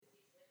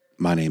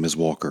My name is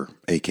Walker,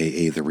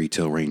 aka the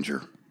Retail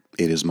Ranger.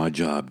 It is my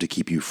job to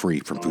keep you free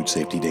from food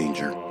safety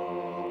danger.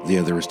 The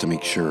other is to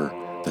make sure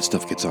that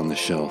stuff gets on the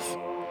shelf.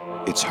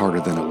 It's harder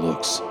than it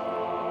looks.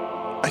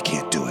 I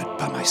can't do it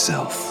by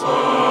myself.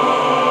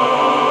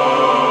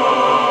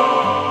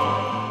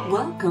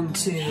 Welcome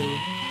to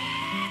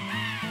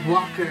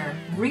Walker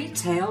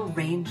Retail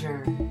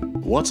Ranger.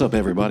 What's up,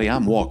 everybody?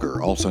 I'm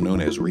Walker, also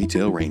known as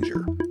Retail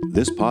Ranger.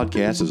 This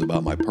podcast is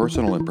about my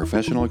personal and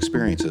professional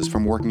experiences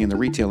from working in the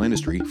retail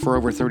industry for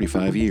over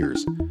 35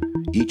 years.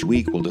 Each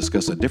week, we'll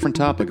discuss a different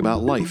topic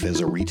about life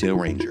as a retail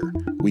ranger.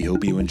 We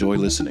hope you enjoy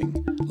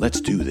listening.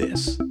 Let's do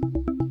this.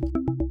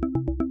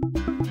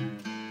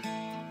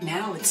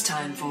 Now it's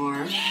time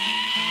for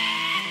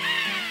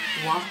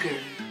Walker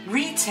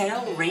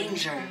Retail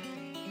Ranger.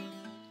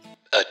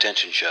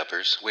 Attention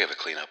shoppers, we have a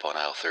cleanup on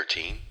aisle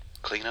 13.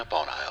 Cleanup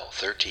on aisle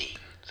 13.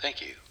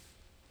 Thank you.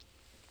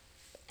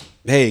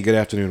 Hey, good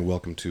afternoon.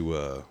 Welcome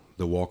to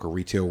the Walker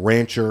Retail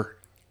Rancher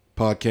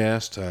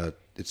podcast.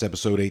 It's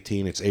episode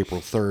 18. It's April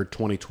 3rd,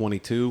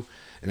 2022.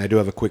 And I do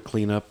have a quick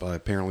cleanup.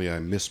 Apparently, I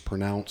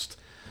mispronounced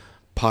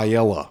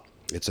paella.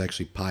 It's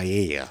actually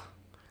paella.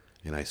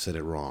 And I said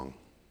it wrong.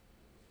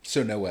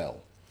 So no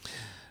L.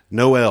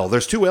 No L.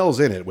 There's two L's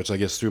in it, which I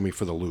guess threw me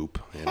for the loop.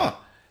 And, Huh.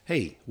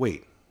 Hey,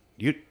 wait.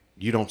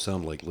 You don't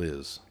sound like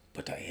Liz.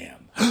 But I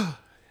am.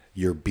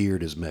 Your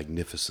beard is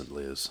magnificent,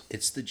 Liz.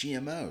 It's the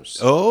GMOs.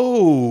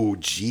 Oh,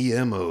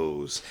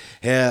 GMOs.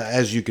 Yeah,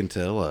 as you can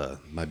tell,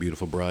 my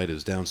beautiful bride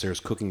is downstairs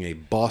cooking a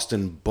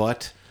Boston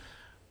butt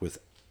with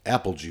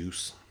apple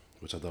juice,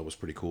 which I thought was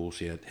pretty cool.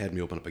 She had me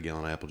open up a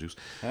gallon of apple juice.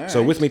 So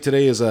right. with me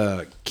today is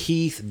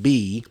Keith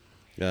B.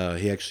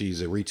 He actually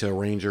is a retail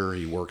ranger.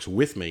 He works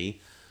with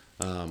me.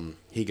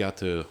 He got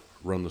to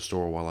run the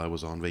store while I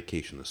was on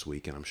vacation this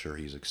week, and I'm sure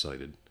he's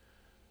excited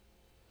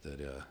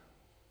that...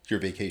 Your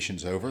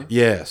vacation's over?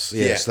 Yes,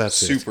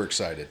 that's it. Super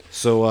excited.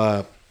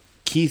 So,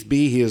 Keith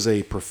B., he is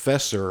a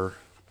professor.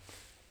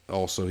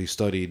 Also, he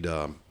studied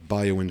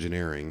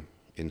bioengineering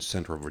in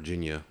Central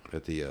Virginia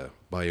at the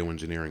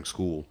bioengineering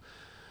school,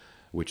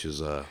 which is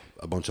a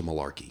bunch of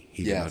malarkey.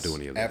 He did not do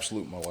any of that.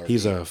 Absolute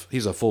malarkey.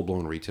 He's a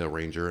full-blown retail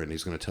ranger, and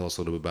he's going to tell us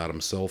a little bit about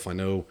himself. I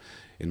know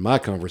in my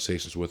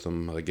conversations with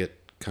him, I get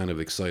kind of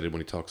excited when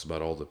he talks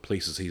about all the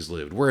places he's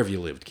lived. Where have you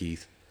lived,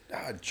 Keith?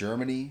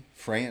 Germany,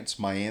 France,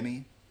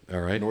 Miami. All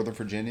right. Northern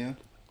Virginia.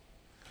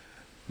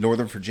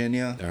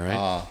 All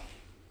right.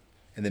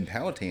 And then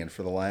Powhatan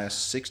for the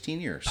last 16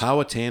 years.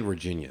 Powhatan,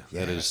 Virginia.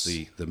 That Yes.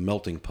 is the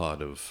melting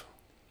pot of...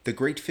 The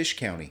Great Fish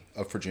County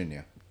of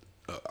Virginia.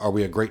 Are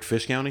we a great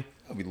fish county?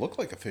 We look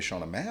like a fish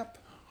on a map.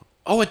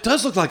 Oh, it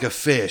does look like a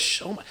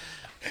fish. Oh my,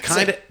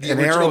 kind of like the an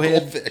original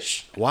arrowhead.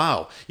 goldfish.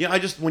 Wow. Yeah,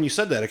 when you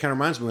said that, it kind of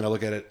reminds me when I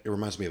look at it. It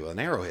reminds me of an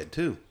arrowhead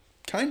too.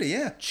 Kind of,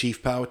 yeah.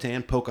 Chief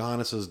Powhatan,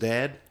 Pocahontas'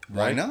 dad.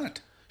 Why right? not?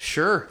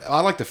 Sure.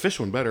 I like the fish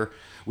one better.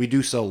 We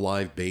do sell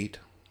live bait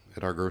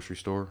at our grocery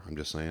store. I'm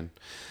just saying.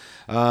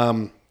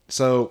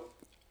 So,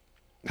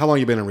 how long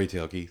you been in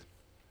retail, Keith?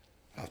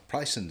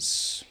 Probably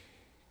since...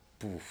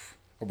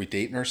 Are we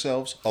dating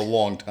ourselves? A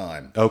long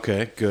time.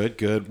 Okay,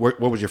 good. What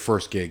was your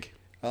first gig?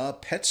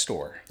 Pet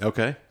store.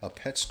 Okay. A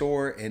pet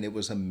store, and it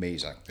was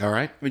amazing. All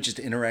right. I mean, just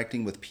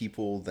interacting with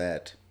people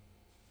that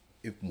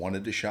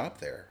wanted to shop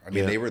there. I mean,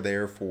 Yeah. they were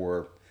there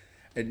for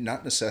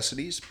not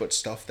necessities, but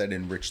stuff that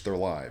enriched their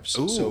lives.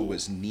 Ooh. So it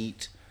was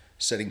neat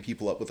setting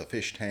people up with a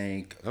fish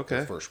tank, Okay.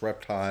 their first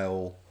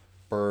reptile,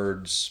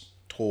 birds,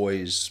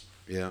 toys,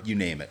 Yeah. you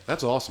name it.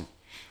 That's awesome.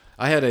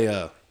 I had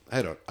an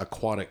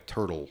aquatic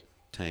turtle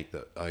tank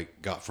that I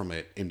got from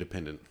an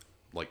independent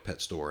pet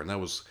store, and that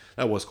was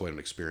quite an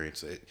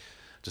experience.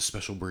 It's a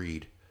special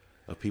breed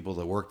of people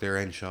that work there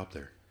and shop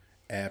there.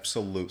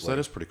 Absolutely. So that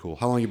is pretty cool.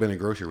 How long you been in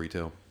grocery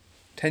retail?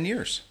 10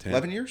 years.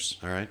 11 years?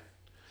 All right.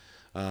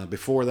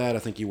 Before that, I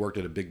think you worked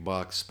at a big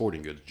box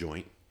sporting goods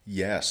joint.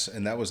 Yes,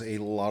 and that was a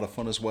lot of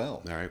fun as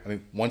well. All right. I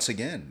mean, once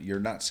again, you're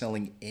not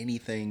selling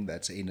anything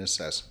that's a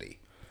necessity.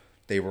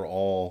 It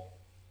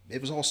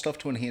was all stuff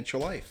to enhance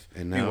your life.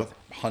 And I mean, now- with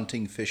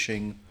hunting,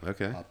 fishing,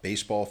 Okay.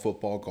 baseball,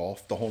 football,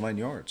 golf, the whole 9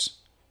 yards.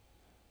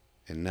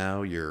 And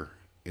now you're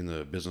in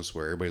the business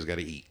where everybody's got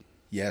to eat.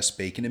 Yes,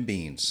 bacon and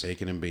beans.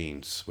 Bacon and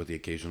beans with the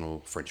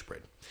occasional French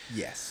bread.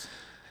 Yes.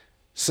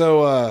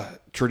 So,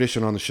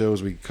 tradition on the show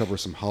is we cover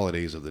some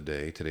holidays of the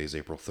day. Today's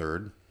April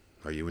 3rd.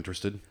 Are you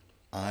interested?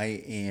 I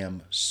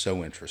am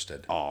so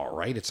interested. All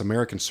right. It's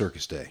American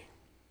Circus Day.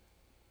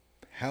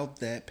 How'd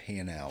that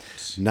pan out?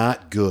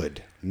 Not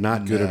good.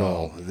 Not good at No.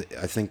 all.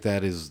 I think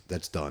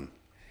that's done.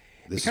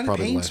 This It is kind of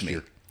probably pains last me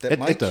year. that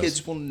my It does.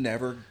 kids will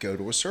never go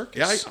to a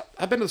circus. Yeah,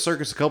 I've been to the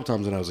circus a couple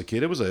times when I was a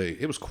kid. It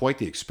was quite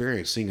the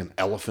experience seeing an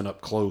elephant up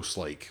close,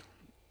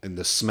 and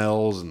the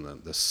smells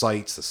and the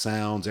sights, the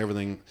sounds,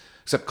 everything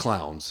except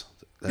clowns.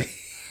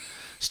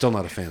 Still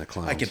not a fan of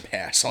clowns. I can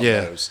pass on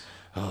Yeah. those.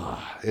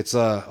 It's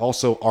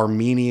also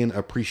Armenian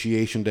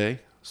Appreciation Day,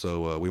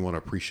 so we want to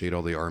appreciate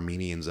all the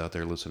Armenians out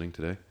there listening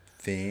today.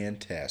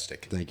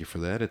 Fantastic. Thank you for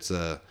that. It's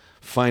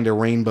Find a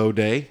Rainbow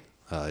Day.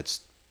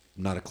 It's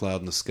Not a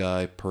cloud in the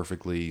sky,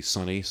 perfectly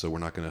sunny, so we're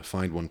not going to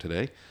find one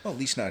today. Well, at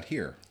least not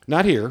here.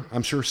 Not here.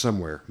 I'm sure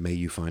somewhere. May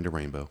you find a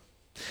rainbow.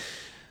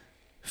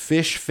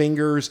 Fish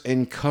fingers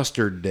and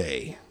custard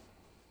day.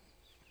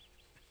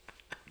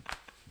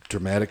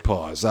 Dramatic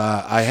pause.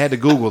 I had to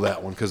Google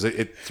that one because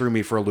it threw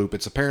me for a loop.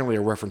 It's apparently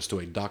a reference to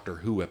a Doctor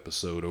Who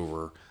episode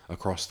over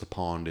across the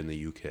pond in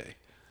the UK.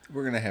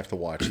 We're going to have to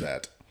watch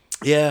that.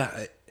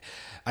 Yeah,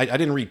 I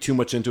didn't read too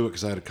much into it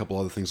because I had a couple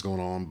other things going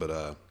on,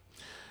 but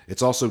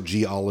it's also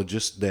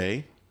Geologist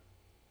Day,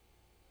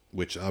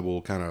 which I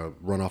will kind of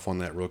run off on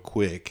that real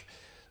quick.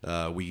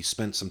 We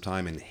spent some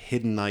time in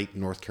Hidden Night,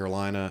 North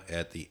Carolina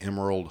at the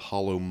Emerald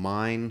Hollow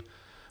Mine.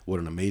 What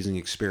an amazing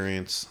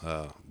experience.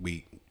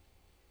 We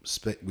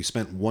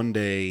spent one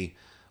day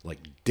like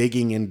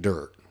digging in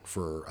dirt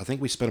for, I think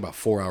we spent about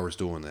 4 hours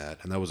doing that,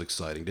 and that was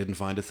exciting. Didn't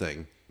find a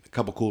thing. A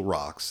couple cool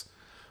rocks,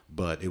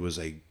 but it was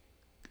a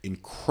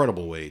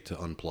incredible way to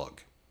unplug.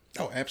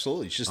 Oh,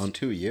 absolutely. It's just the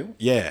two of you?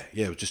 Yeah,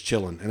 it was just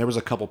chilling. And there was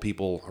a couple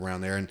people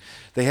around there, and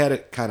they had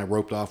it kind of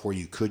roped off where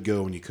you could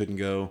go and you couldn't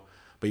go,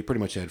 but you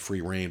pretty much had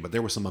free reign. But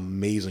there were some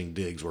amazing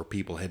digs where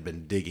people had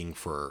been digging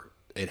for,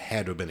 it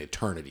had to have been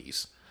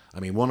eternities.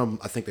 I mean, one of them,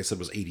 I think they said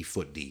was 80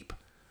 foot deep.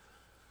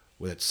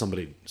 Where some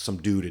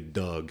dude had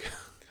dug.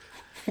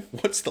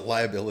 What's the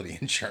liability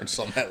insurance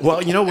on that?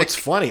 Well, you know what's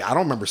funny? I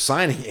don't remember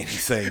signing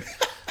anything.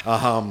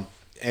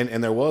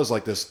 And there was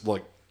like this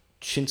like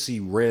chintzy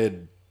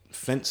red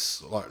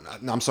fence.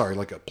 I'm sorry,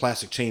 like a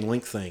plastic chain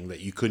link thing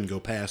that you couldn't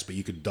go past, but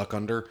you could duck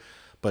under.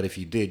 But if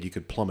you did, you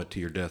could plummet to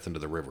your death into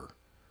the river.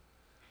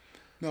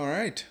 All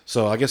right.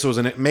 So I guess it was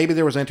maybe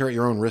there was enter at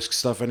your own risk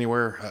stuff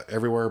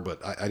everywhere,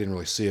 but I didn't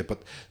really see it.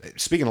 But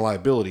speaking of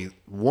liability,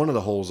 one of the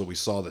holes that we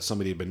saw that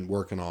somebody had been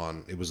working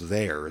on, it was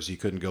theirs. You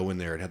couldn't go in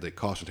there. It had the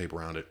caution tape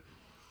around it.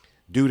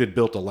 Dude had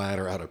built a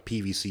ladder out of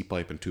PVC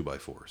pipe and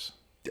 2x4s.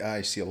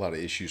 I see a lot of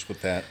issues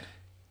with that.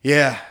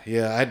 Yeah. I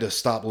had to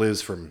stop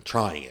Liz from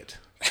trying it.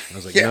 I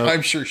was like, Yeah, no.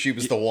 I'm sure she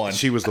was the one.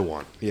 She was the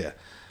one. Yeah.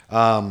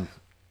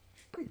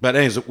 But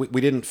anyways,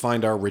 we didn't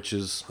find our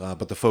riches,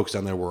 but the folks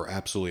down there were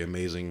absolutely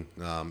amazing.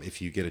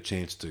 If you get a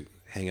chance to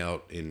hang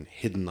out in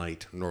Hidden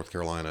Night, North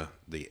Carolina,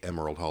 the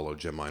Emerald Hollow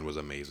gem mine was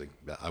amazing.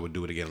 I would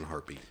do it again in a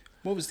heartbeat.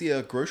 What was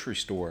the grocery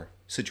store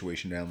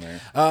situation down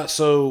there?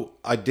 So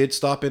I did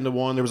stop into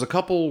one. There was a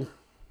couple.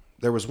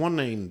 There was one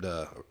named,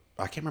 I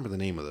can't remember the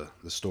name of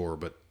the store,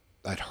 but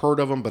I'd heard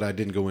of them, but I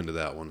didn't go into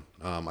that one.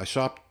 I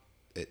shopped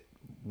at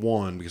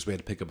one because we had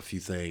to pick up a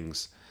few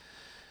things.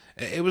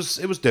 It was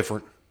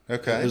different.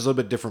 Okay. It was a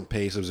little bit different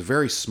pace. It was a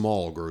very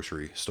small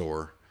grocery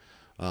store.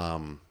 I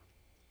mean,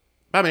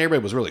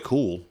 everybody was really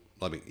cool,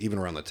 I mean, even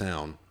around the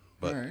town.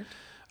 But All right.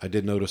 I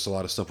did notice a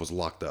lot of stuff was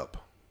locked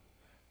up.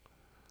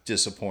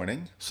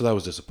 Disappointing. So that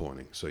was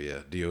disappointing. So yeah,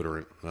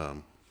 deodorant.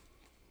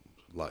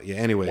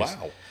 Anyways.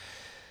 Wow.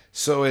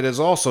 So it is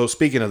also,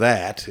 speaking of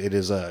that, it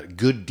is a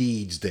Good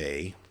Deeds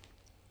Day.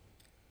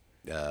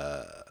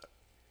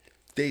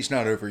 Day's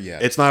not over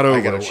yet. It's not over.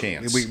 I got a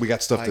chance. We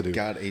got stuff to do. I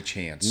got a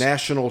chance.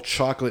 National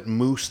Chocolate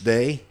Mousse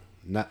Day.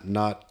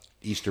 Not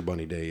Easter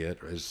Bunny Day yet.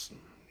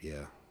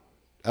 Yeah.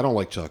 I don't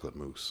like chocolate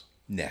mousse.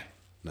 Nah.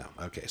 No.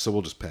 Okay, so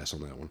we'll just pass on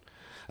that one.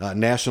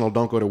 National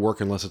Don't Go to Work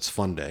Unless It's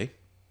Fun Day.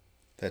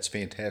 That's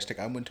fantastic.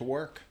 I went to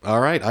work.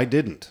 All right, I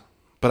didn't.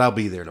 But I'll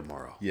be there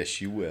tomorrow. Yes,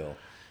 you will.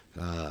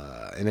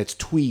 And it's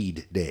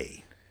Tweed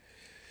Day.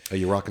 Are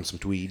you rocking some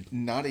tweed?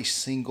 Not a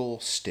single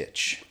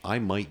stitch. I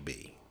might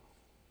be.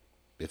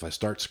 If I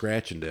start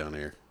scratching down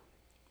there,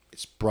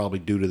 it's probably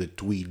due to the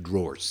tweed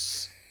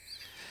drawers.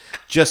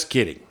 Just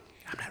kidding.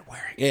 I'm not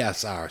wearing it. Yeah,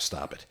 sorry,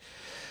 stop it.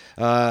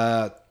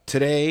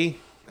 Today,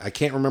 I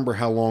can't remember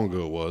how long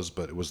ago it was,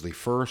 but it was the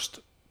first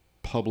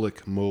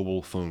public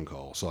mobile phone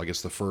call. So I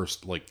guess the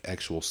first like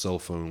actual cell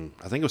phone.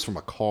 I think it was from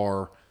a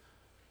car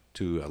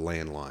to a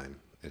landline.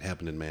 It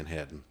happened in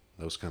Manhattan.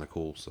 That was kind of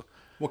cool. So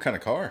What kind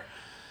of car?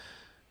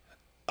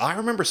 I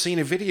remember seeing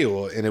a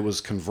video and it was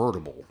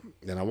convertible.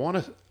 And I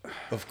want to...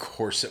 Of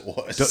course it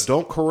was.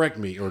 Don't correct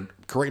me, or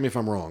correct me if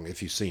I'm wrong,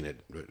 if you've seen it.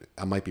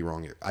 I might be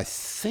wrong here. I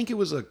think it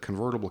was a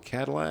convertible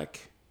Cadillac,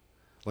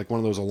 like one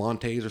of those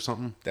Alantes or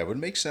something. That would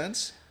make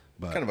sense.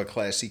 Kind of a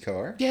classy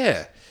car.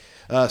 Yeah.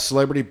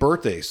 Celebrity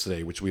birthdays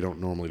today, which we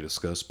don't normally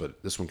discuss,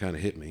 but this one kind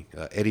of hit me.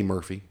 Eddie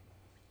Murphy.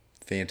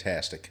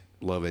 Fantastic.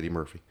 Love Eddie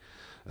Murphy.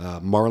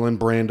 Marlon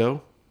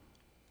Brando.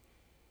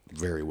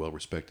 Very well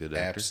respected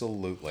actor.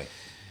 Absolutely.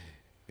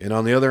 And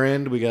on the other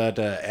end, we got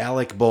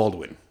Alec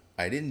Baldwin.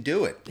 I didn't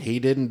do it. He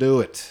didn't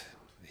do it.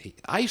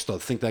 I used to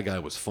think that guy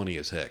was funny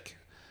as heck.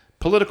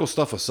 Political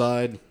stuff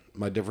aside,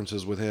 my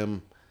differences with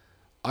him,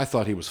 I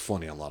thought he was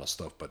funny on a lot of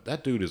stuff, but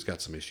that dude has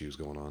got some issues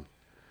going on.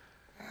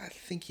 I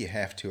think you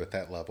have to at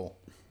that level.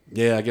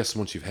 Yeah, I guess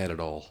once you've had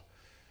it all.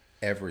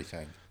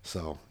 Everything.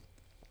 So,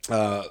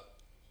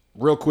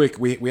 real quick,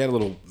 we had a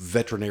little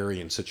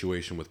veterinarian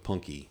situation with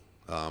Punky,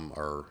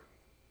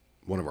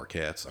 one of our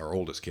cats, our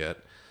oldest cat.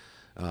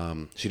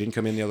 She didn't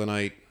come in the other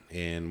night,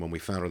 and when we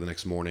found her the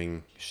next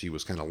morning, she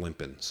was kind of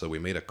limping. So we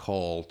made a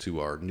call to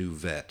our new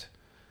vet,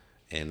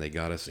 and they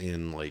got us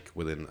in like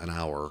within an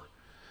hour.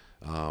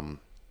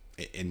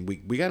 And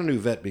we got a new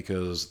vet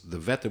because the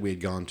vet that we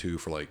had gone to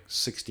for like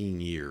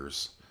 16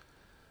 years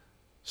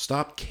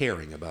stopped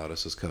caring about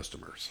us as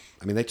customers.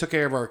 I mean, they took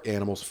care of our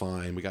animals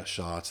fine. We got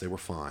shots. They were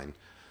fine.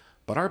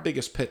 But our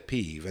biggest pet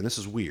peeve, and this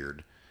is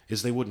weird,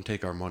 is they wouldn't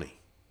take our money.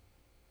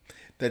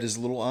 That is a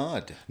little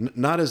odd.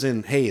 Not as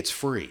in, hey, it's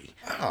free.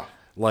 Ah,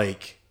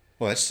 Like,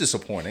 well, that's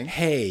disappointing.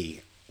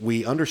 hey,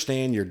 we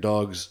understand your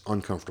dog's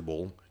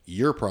uncomfortable.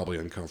 You're probably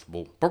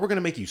uncomfortable. But we're going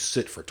to make you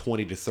sit for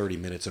 20 to 30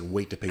 minutes and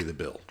wait to pay the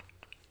bill.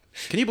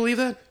 Can you believe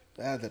that?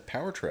 The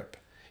power trip.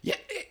 Yeah,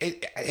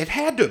 it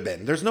had to have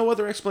been. There's no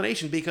other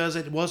explanation because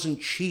it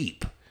wasn't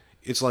cheap.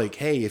 It's like,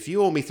 hey, if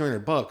you owe me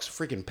 $300,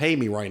 freaking pay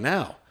me right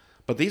now.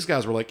 But these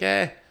guys were like,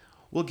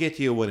 we'll get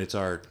to you when it's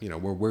our,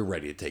 we're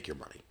ready to take your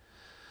money.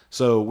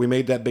 So we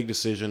made that big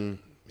decision.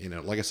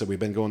 Like I said, we've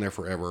been going there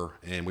forever,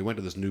 and we went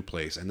to this new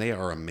place, and they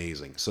are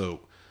amazing. So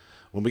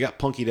when we got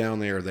Punky down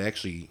there, they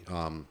actually,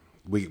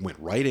 we went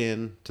right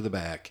in to the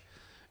back,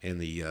 and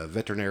the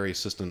veterinary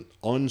assistant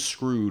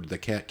unscrewed the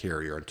cat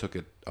carrier and took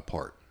it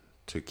apart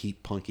to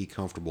keep Punky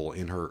comfortable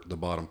in the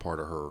bottom part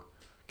of her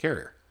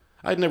carrier.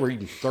 I'd never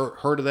even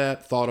heard of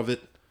that, thought of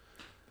it.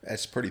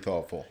 That's pretty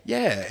thoughtful.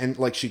 Yeah, and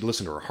like she'd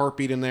listen to her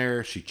heartbeat in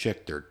there. She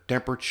checked their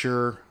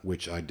temperature,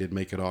 which I did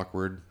make it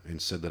awkward,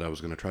 and said that I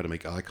was going to try to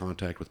make eye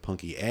contact with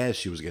Punky as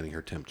she was getting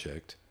her temp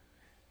checked.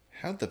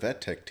 How'd the vet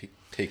tech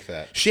take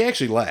that? She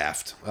actually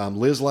laughed.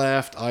 Liz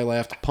laughed. I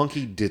laughed.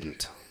 Punky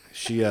didn't.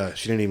 She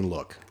didn't even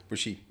look. Was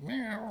she?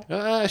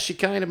 Meow. She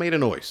kind of made a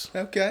noise.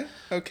 Okay.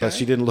 But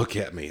she didn't look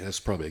at me.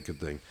 That's probably a good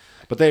thing.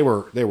 But they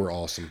were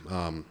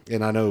awesome.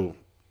 And I know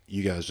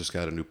you guys just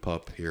got a new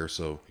pup here,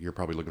 so you're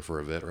probably looking for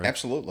a vet, right?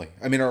 Absolutely.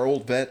 I mean, our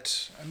old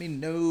vet,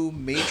 no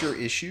major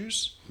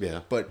issues.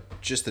 Yeah.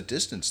 But just the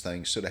distance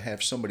thing. So to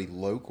have somebody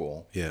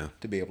local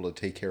to be able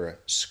to take care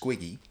of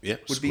Squiggy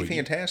would be Squiggy.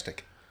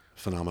 fantastic.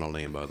 Phenomenal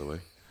name, by the way.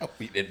 Oh,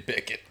 we didn't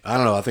pick it. I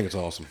don't know. I think it's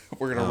awesome.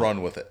 We're going to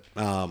run with it.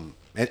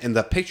 And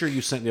the picture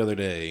you sent the other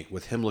day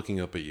with him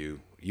looking up at you,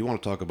 you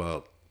want to talk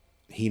about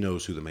he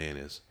knows who the man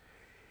is.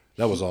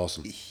 That was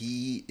awesome.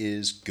 He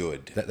is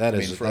good. That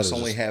is for us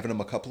only having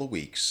him a couple of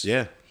weeks.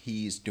 Yeah.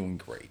 He's doing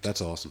great.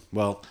 That's awesome.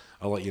 Well,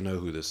 I'll let you know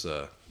who this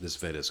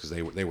vet is because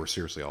they were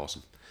seriously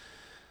awesome.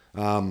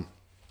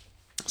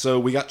 So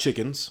we got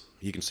chickens.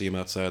 You can see them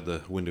outside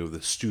the window of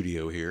the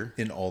studio here.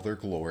 In all their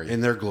glory.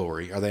 In their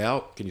glory. Are they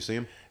out? Can you see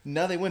them?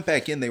 No, they went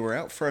back in. They were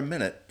out for a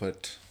minute,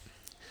 but...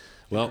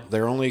 Well,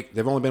 they've only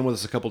been with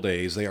us a couple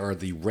days. They are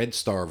the Red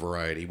Star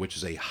variety, which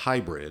is a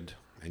hybrid,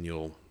 and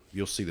you'll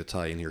see the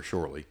tie in here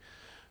shortly.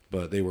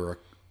 But they were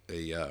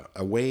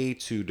a way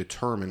to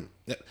determine.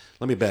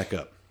 Let me back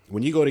up.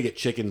 When you go to get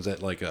chickens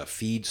at like a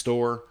feed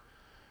store,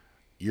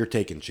 you're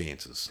taking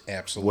chances.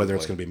 Absolutely. Whether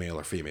it's going to be male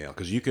or female,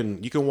 because you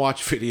can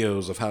watch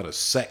videos of how to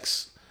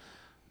sex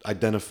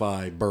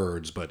identify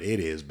birds, but it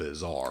is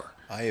bizarre.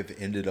 I have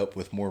ended up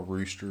with more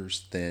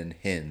roosters than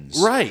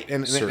hens. Right,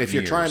 and if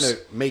you're years. trying to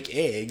make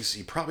eggs,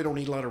 you probably don't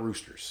need a lot of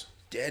roosters.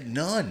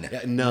 None.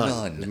 Yeah,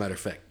 none. As a matter of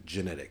fact,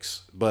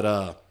 genetics.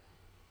 But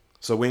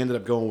so we ended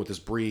up going with this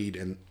breed,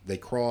 and they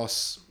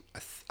cross.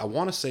 I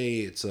want to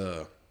say it's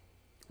a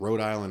Rhode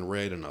Island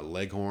Red and a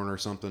Leghorn or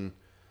something.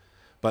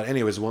 But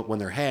anyways, when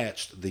they're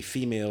hatched, the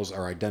females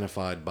are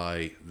identified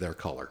by their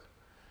color.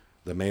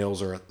 The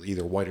males are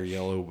either white or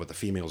yellow, but the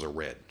females are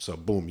red. So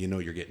boom,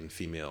 you're getting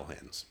female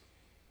hens.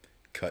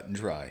 Cut and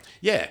dry.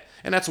 Yeah,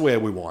 and that's the way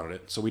we wanted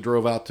it. So we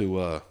drove out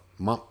to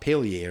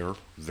Montpelier,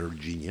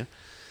 Virginia,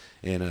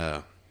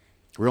 and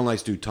real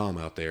nice dude Tom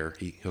out there.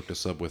 He hooked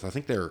us up with, I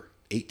think they're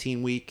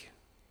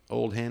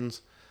 18-week-old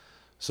hens,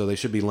 so they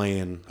should be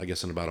laying, I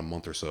guess, in about a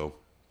month or so.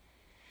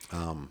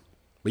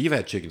 But you've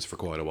had chickens for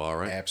quite a while,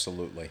 right?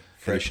 Absolutely.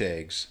 Fresh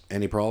eggs.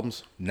 Any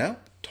problems? No.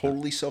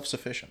 Totally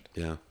self-sufficient.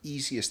 Yeah.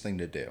 Easiest thing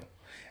to do.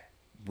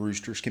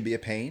 Roosters can be a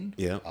pain.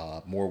 Yeah.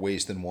 More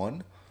ways than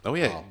one. Oh,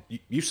 yeah.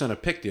 You sent a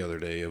pic the other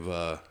day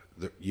of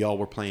y'all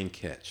were playing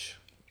catch.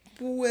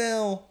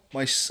 Well,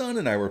 my son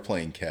and I were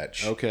playing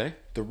catch. Okay.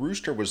 The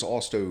rooster was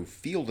also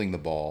fielding the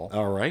ball.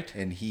 All right.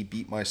 And he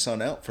beat my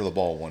son out for the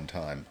ball one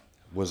time.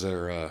 Was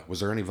there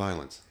any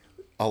violence?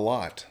 A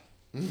lot.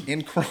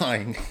 In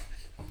crying.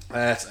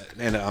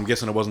 And I'm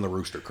guessing it wasn't the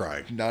rooster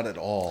crying. Not at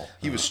all.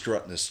 He was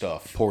strutting his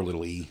stuff. Poor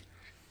little E.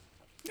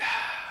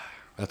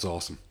 That's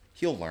awesome.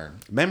 He'll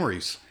learn.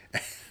 Memories.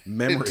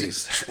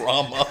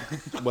 Trauma.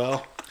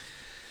 Well,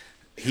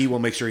 he will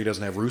make sure he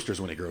doesn't have roosters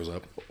when he grows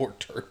up. Or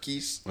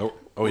turkeys.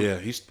 Oh yeah.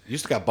 You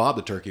still got Bob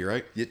the turkey,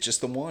 right? Yeah,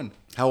 just the one.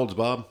 How old's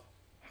Bob?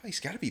 He's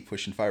got to be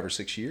pushing 5 or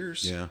 6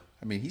 years. Yeah.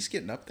 I mean, he's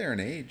getting up there in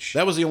age.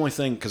 That was the only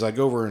thing, because I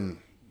go over and,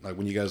 like,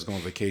 when you guys go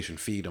on vacation,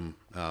 feed him.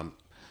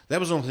 That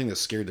was the only thing that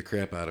scared the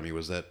crap out of me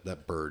was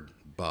that bird,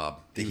 Bob.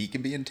 He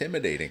can be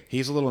intimidating.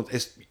 He's a little...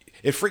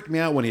 It freaked me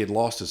out when he had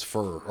lost his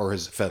fur, or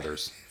his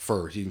feathers.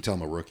 Fur. You can tell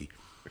I'm a rookie.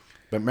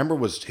 But remember,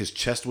 his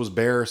chest was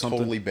bare or something?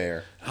 Totally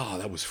bare. Oh,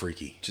 that was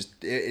freaky.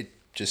 It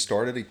just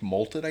started, he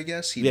molted, I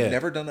guess. He'd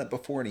never done it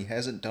before, and he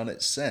hasn't done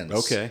it since.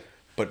 Okay.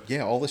 But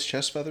yeah, all his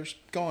chest feathers,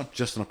 gone.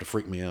 Just enough to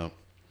freak me out.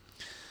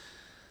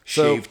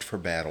 Shaved for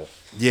battle.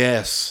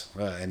 Yes,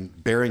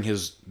 and bearing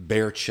his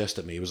bare chest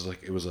at me.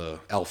 It was a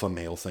alpha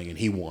male thing, and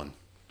he won.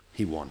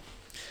 He won.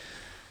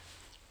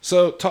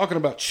 So, talking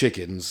about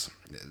chickens,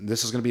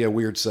 this is going to be a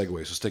weird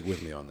segue, so stick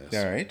with me on this.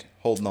 All right.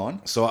 Holding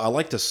on. So, I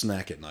like to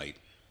snack at night,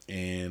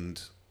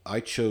 and I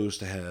chose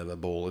to have a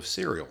bowl of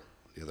cereal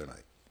the other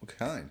night. What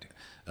kind?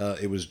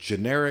 It was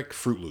generic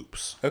Fruit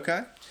Loops,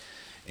 Okay.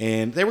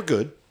 and they were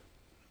good.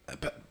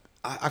 But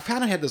I've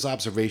kind of had this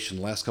observation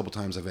the last couple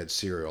times I've had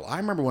cereal. I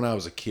remember when I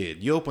was a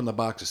kid, you open the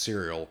box of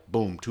cereal,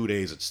 boom, 2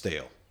 days it's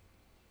stale.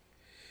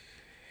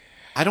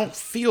 I don't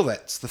feel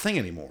that's the thing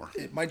anymore.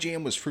 My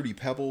jam was Fruity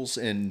Pebbles,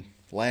 and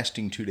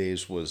lasting 2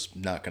 days was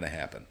not going to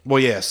happen. Well,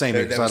 yeah, same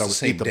That because was I the don't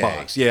same eat the day.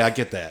 box. Yeah, I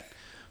get that.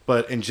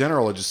 But in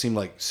general, it just seemed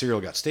like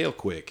cereal got stale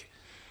quick.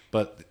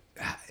 But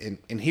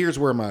and here's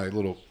where my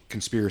little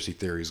conspiracy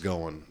theory is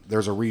going.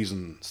 There's a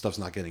reason stuff's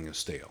not getting as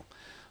stale.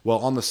 Well,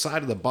 on the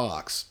side of the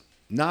box,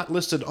 not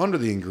listed under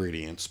the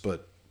ingredients,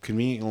 but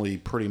conveniently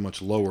pretty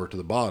much lower to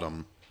the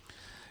bottom,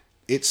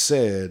 it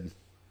said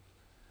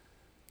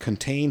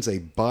contains a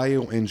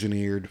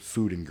bioengineered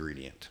food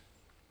ingredient.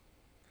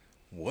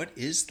 What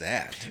is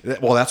that?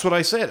 Well, that's what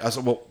I said. I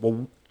said,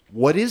 well,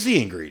 what is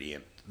the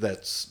ingredient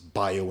that's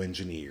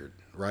bioengineered,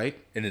 right?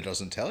 And it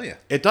doesn't tell you.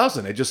 It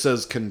doesn't. It just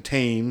says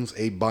contains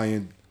a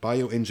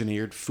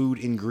bioengineered food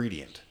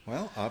ingredient.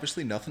 Well,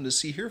 obviously nothing to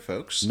see here,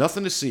 folks.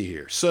 Nothing to see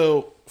here.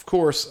 So, of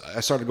course, I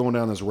started going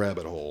down this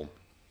rabbit hole.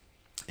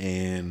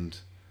 And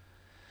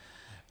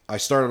I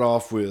started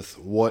off with,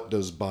 what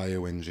does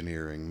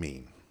bioengineering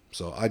mean?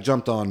 So I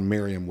jumped on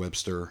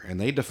Merriam-Webster, and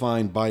they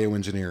define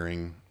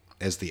bioengineering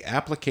as the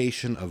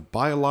application of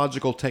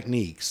biological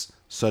techniques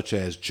such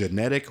as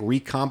genetic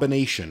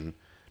recombination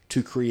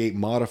to create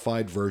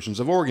modified versions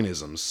of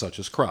organisms, such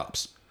as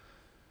crops.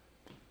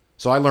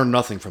 So I learned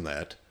nothing from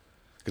that,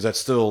 because that's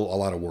still a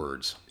lot of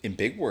words. In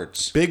big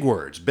words. Big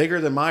words,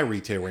 bigger than my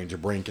Retail Ranger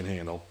brain can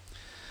handle.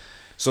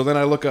 So then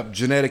I look up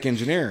genetic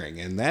engineering,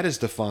 and that is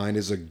defined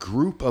as a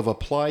group of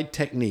applied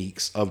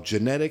techniques of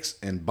genetics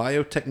and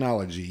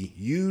biotechnology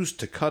used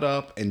to cut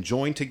up and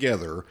join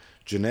together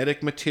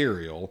genetic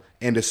material,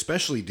 and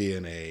especially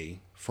DNA,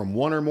 from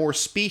one or more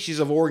species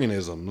of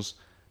organisms,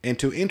 and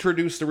to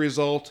introduce the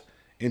result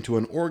into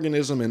an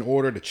organism in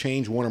order to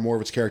change one or more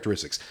of its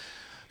characteristics.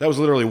 That was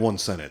literally one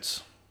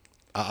sentence.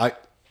 That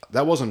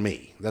wasn't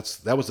me.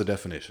 That was the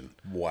definition.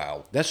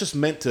 Wow. That's just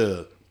meant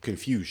to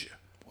confuse you.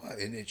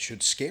 And it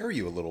should scare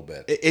you a little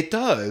bit. It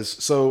does.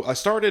 So I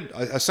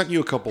sent you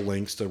a couple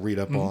links to read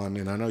up on,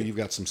 and I know you've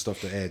got some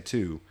stuff to add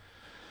too.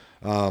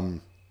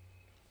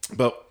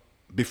 But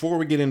before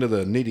we get into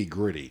the nitty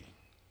gritty,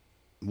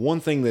 one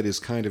thing that is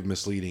kind of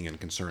misleading and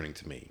concerning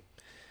to me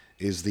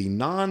is the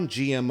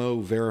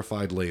non-GMO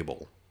verified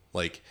label.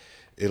 Like,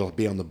 it'll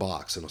be on the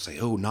box and it'll say,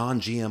 oh,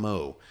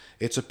 non-GMO.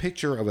 It's a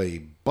picture of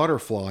a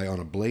butterfly on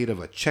a blade of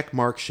a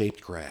checkmark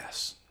shaped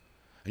grass.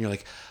 And you're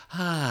like,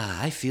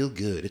 I feel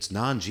good. It's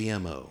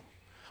non-GMO.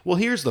 Well,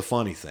 here's the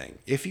funny thing.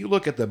 If you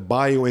look at the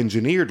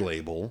bioengineered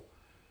label,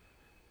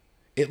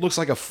 it looks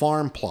like a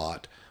farm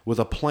plot with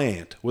a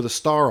plant with a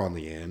star on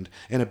the end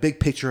and a big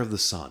picture of the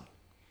sun.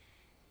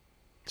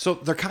 So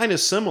they're kind of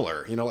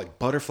similar, like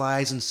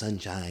butterflies and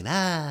sunshine.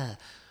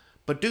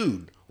 But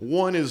dude,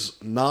 one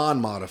is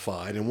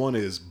non-modified and one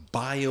is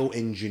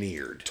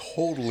bioengineered.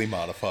 Totally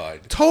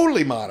modified.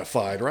 Totally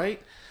modified,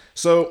 right?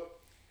 So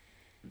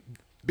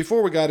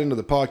before we got into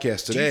the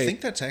podcast today... Do you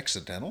think that's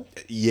accidental?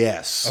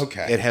 Yes.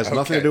 Okay. It has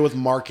nothing to do with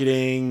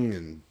marketing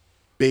and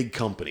big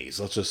companies,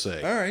 let's just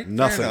say. All right.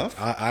 Nothing. Fair enough.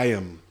 I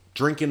am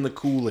drinking the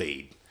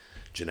Kool-Aid.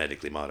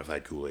 Genetically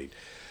modified Kool-Aid.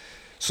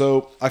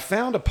 So I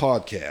found a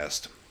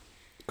podcast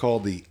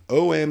called the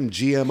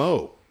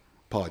OMGMO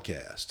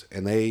podcast.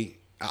 And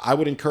I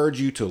would encourage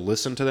you to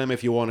listen to them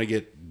if you want to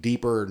get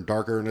deeper and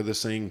darker into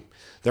this thing.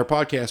 Their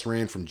podcast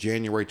ran from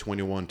January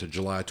 21 to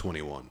July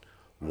 21.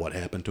 What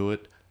happened to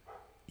it?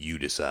 You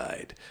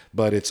decide.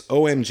 But it's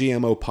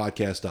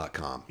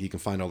omgmopodcast.com. You can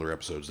find all their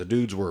episodes. The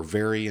dudes were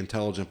very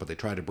intelligent, but they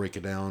tried to break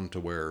it down to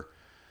where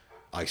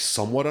I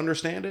somewhat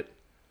understand it.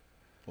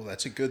 Well,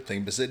 that's a good thing,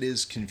 because it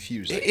is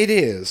confusing. It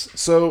is.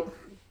 So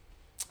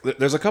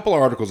there's a couple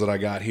of articles that I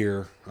got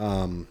here.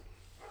 One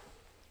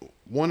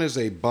is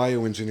a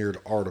bioengineered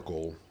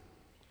article.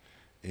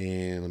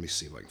 And let me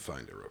see if I can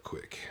find it real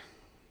quick.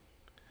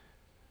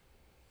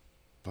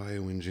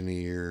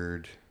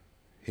 Bioengineered.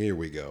 Here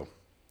we go.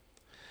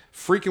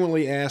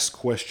 Frequently asked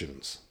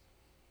questions.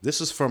 This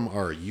is from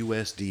our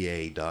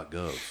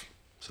USDA.gov.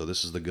 So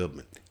this is the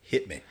government.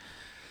 Hit me.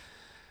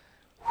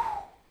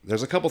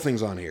 There's a couple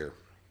things on here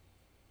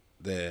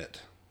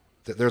that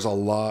there's a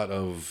lot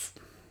of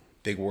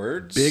Big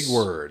words? big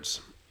words.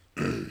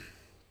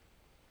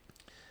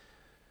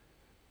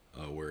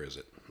 Where is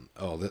it?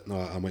 No,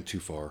 I went too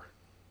far.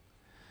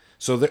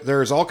 So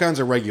there's all kinds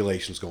of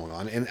regulations going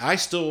on, and I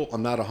still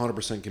am not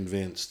 100%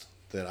 convinced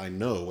that I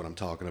know what I'm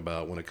talking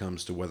about when it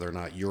comes to whether or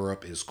not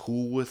Europe is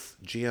cool with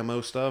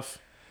GMO stuff.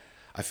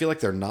 I feel like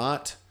they're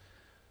not.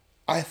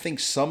 I think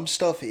some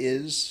stuff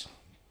is,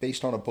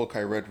 based on a book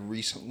I read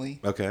recently.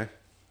 Okay.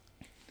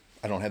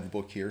 I don't have the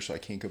book here, so I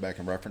can't go back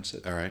and reference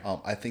it. All right.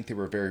 I think they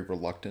were very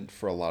reluctant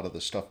for a lot of the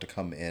stuff to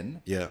come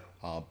in. Yeah.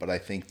 But I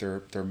think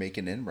they're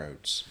making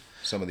inroads.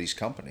 Some of these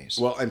companies.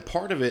 Well, and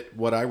part of it,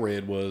 what I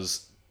read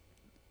was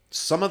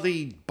some of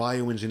the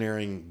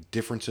bioengineering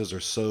differences are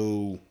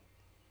so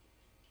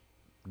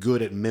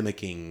good at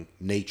mimicking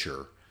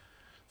nature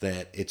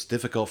that it's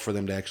difficult for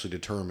them to actually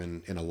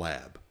determine in a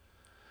lab.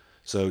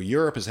 So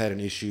Europe has had an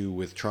issue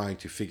with trying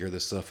to figure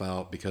this stuff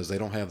out because they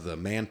don't have the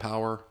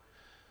manpower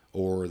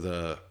or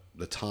the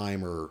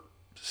time or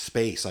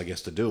space, I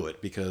guess, to do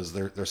it, because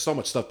there's so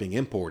much stuff being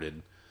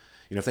imported.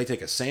 You know, if they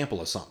take a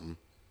sample of something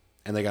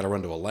and they got to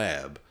run to a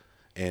lab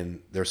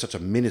and there's such a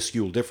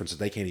minuscule difference that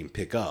they can't even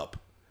pick up,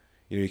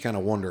 you know, you kind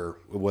of wonder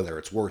whether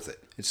it's worth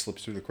it. It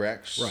slips through the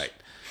cracks. Right.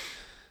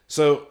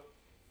 So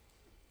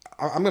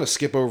I'm going to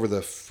skip over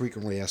the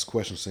frequently asked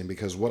questions thing,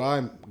 because what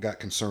I got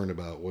concerned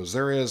about was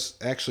there is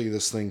actually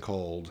this thing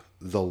called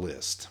the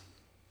list.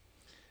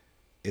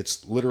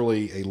 It's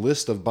literally a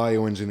list of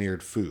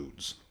bioengineered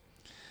foods.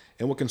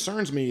 And what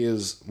concerns me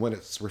is when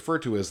it's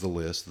referred to as the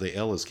list, the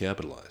L is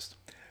capitalized.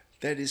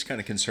 That is kind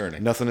of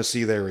concerning. Nothing to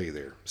see there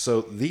either.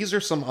 So these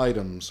are some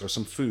items or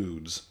some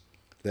foods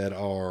that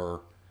are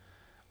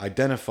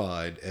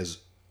identified as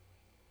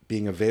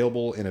being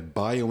available in a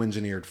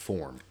bioengineered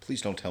form.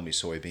 Please don't tell me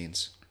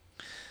soybeans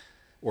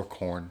or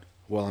corn.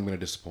 Well, I'm going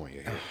to disappoint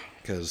you here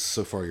because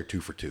so far you're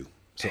 2 for 2.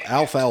 So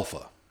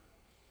alfalfa,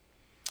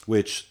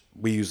 which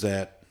we use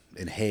that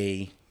in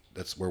hay.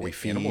 That's where we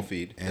feed. Animal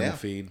feed. Animal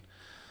feed.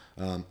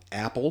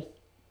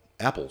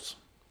 Apples.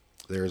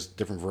 There's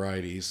different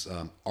varieties.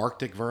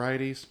 Arctic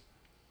varieties,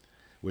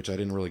 which I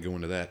didn't really go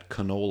into that.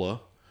 Canola,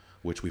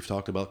 which we've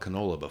talked about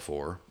canola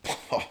before.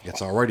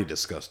 It's already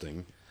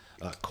disgusting.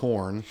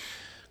 Corn.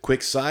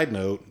 Quick side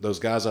note, those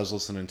guys I was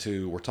listening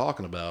to were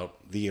talking about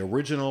the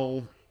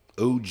original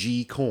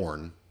OG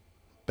corn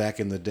back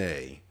in the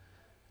day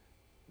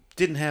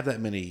didn't have that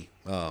many,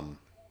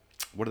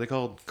 what are they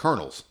called?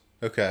 Kernels.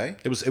 Okay.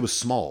 It was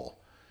small,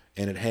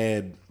 and it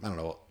had, I don't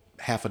know,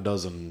 half a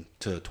dozen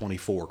to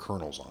 24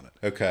 kernels on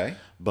it. Okay.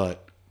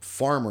 But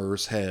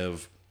farmers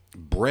have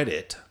bred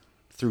it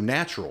through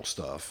natural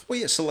stuff. Well,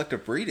 yeah,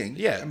 selective breeding.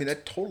 Yeah. I mean,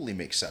 that totally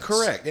makes sense.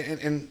 Correct.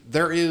 And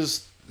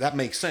that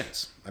makes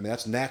sense. I mean,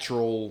 that's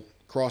natural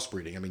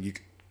crossbreeding. I mean,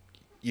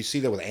 you see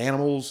that with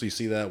animals. You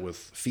see that with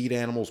feed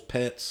animals,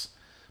 pets,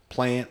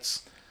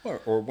 plants.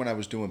 Or when I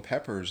was doing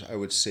peppers, I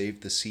would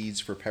save the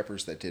seeds for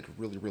peppers that did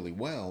really, really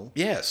well.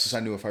 Yes. Because I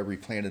knew if I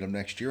replanted them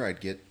next year,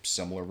 I'd get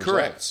similar results.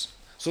 Correct.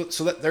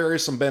 So that there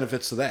is some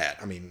benefits to that.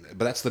 I mean,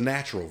 but that's the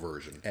natural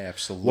version.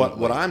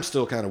 Absolutely. What I'm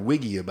still kind of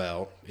wiggy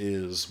about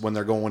is when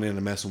they're going in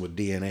and messing with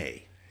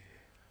DNA.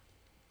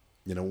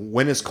 You know,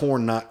 when is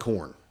corn not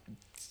corn?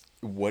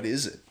 What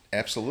is it?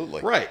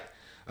 Absolutely. Right.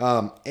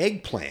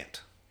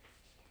 Eggplant,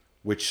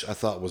 which I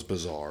thought was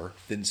bizarre.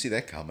 Didn't see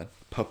that coming.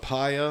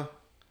 Papaya,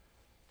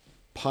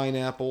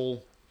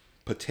 pineapple,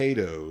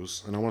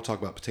 potatoes, and I want to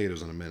talk about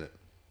potatoes in a minute.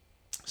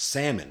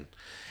 Salmon.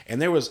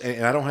 And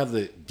I don't have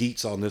the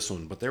deets on this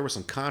one, but there was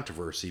some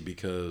controversy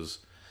because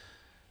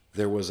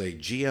there was a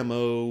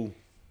GMO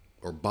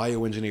or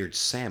bioengineered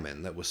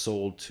salmon that was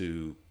sold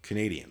to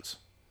Canadians.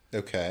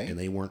 Okay. And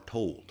they weren't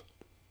told.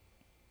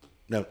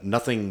 Now,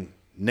 nothing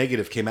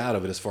negative came out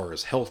of it as far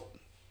as health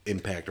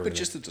impact or anything. But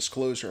just the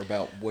disclosure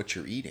about what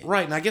you're eating.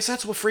 Right, and I guess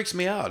that's what freaks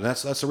me out. And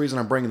that's the reason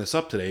I'm bringing this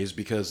up today, is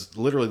because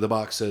literally the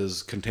box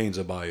says contains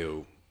a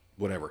bio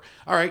whatever.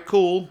 All right,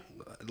 cool.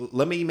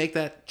 Let me make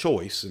that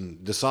choice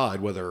and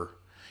decide whether,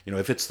 you know,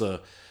 if it's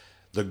the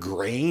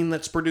grain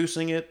that's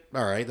producing it,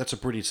 all right, that's a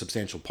pretty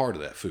substantial part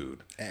of that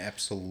food.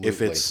 Absolutely.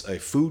 If it's a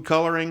food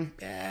coloring,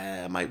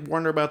 I might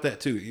wonder about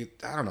that too.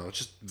 I don't know. It's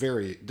just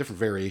different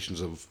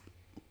variations of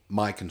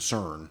my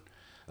concern.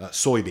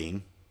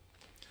 Soybean,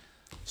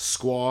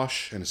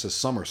 squash, and it says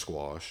summer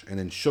squash, and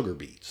then sugar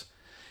beets.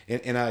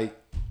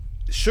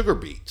 Sugar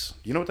beets,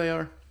 you know what they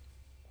are?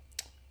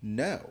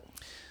 No.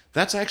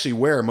 That's actually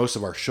where most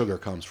of our sugar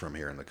comes from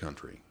here in the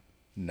country.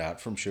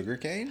 Not from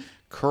sugarcane?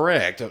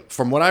 Correct.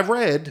 From what I've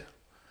read,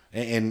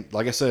 and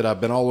like I said, I've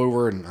been all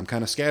over and I'm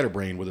kind of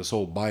scatterbrained with this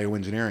whole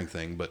bioengineering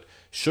thing, but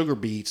sugar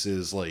beets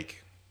is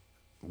like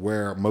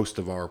where most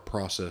of our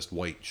processed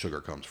white sugar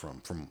comes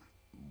from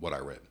what I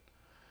read.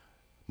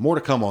 More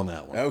to come on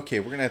that one. Okay,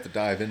 we're going to have to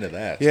dive into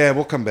that. Yeah,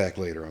 we'll come back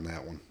later on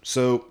that one.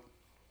 So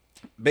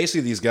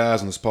basically these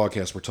guys on this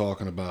podcast were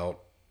talking about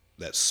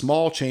that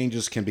small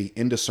changes can be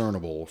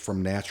indiscernible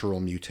from natural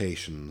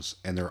mutations,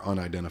 and they're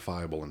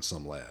unidentifiable in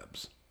some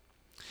labs.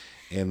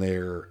 And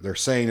they're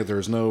saying that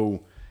there's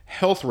no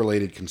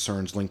health-related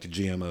concerns linked to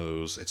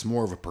GMOs. It's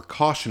more of a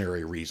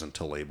precautionary reason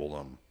to label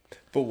them.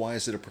 But why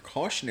is it a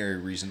precautionary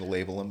reason to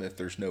label them if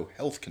there's no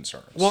health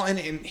concerns? Well, and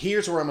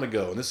here's where I'm going to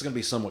go. And this is going to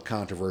be somewhat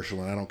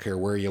controversial, and I don't care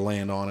where you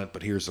land on it,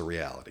 but here's the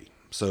reality.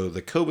 So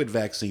the COVID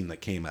vaccine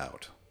that came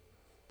out,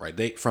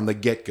 right, from the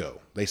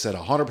get-go, they said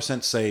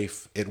 100%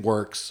 safe, it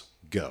works,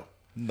 go.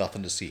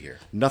 Nothing to see here.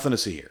 Nothing to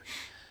see here.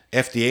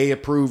 FDA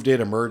approved it,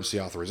 emergency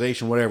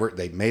authorization, whatever.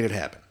 They made it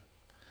happen.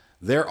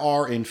 There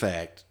are, in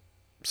fact,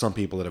 some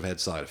people that have had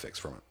side effects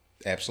from it.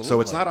 Absolutely.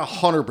 So it's not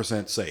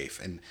 100%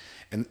 safe,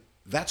 and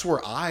that's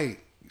where I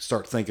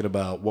start thinking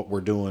about what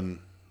we're doing.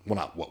 Well,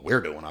 not what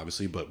we're doing,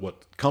 obviously, but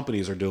what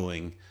companies are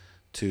doing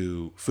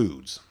to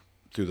foods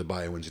through the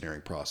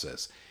bioengineering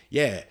process.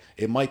 Yeah,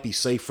 it might be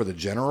safe for the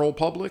general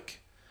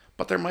public,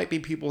 but there might be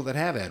people that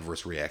have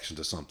adverse reaction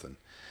to something.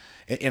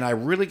 And I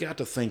really got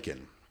to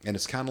thinking, and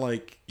it's kind of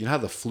like, you know how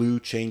the flu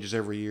changes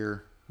every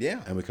year?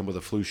 Yeah. And we come with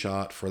a flu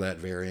shot for that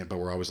variant, but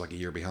we're always like a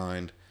year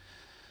behind.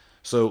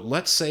 So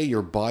let's say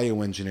you're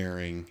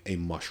bioengineering a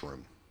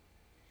mushroom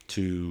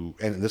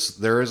and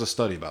there is a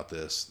study about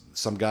this.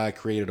 Some guy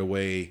created a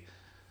way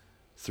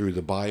through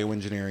the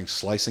bioengineering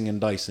slicing and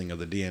dicing of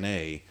the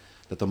DNA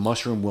that the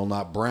mushroom will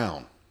not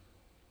brown.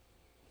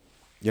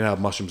 You know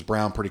how mushrooms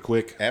brown pretty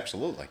quick?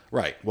 Absolutely.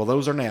 Right. Well,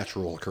 those are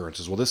natural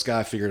occurrences. Well, this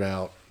guy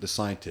the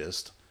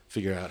scientist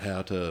figured out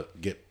how to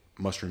get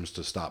mushrooms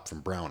to stop from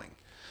browning.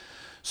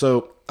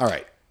 So, all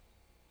right.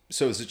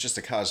 So is it just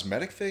a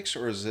cosmetic fix,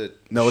 or is it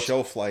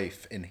shelf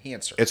life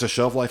enhancer? It's a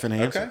shelf life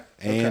enhancer,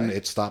 and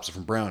it stops it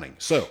from browning.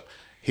 So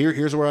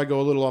here's where I go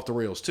a little off the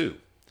rails too.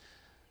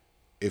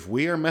 If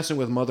we are messing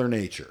with Mother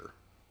Nature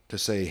to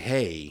say,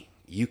 hey,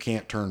 you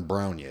can't turn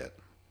brown yet,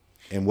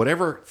 and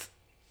whatever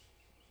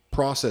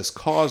process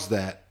caused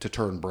that to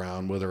turn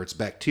brown, whether it's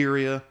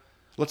bacteria,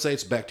 let's say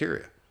it's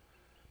bacteria,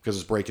 because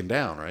it's breaking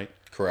down, right?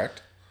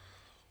 Correct.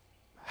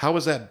 How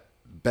is that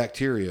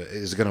bacteria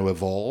is going to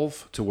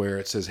evolve to where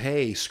it says,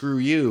 hey, screw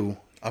you.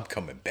 I'm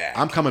coming back.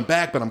 I'm coming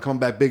back, but I'm coming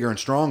back bigger and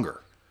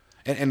stronger.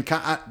 And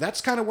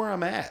that's kind of where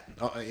I'm at.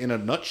 In a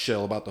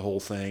nutshell about the whole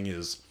thing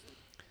is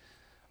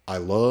I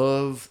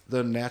love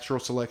the natural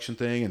selection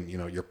thing and,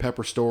 your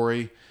pepper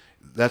story.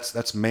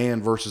 That's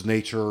man versus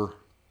nature.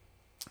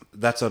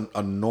 That's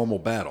a normal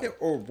battle. Yeah,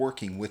 or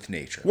working with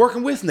nature.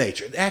 Working with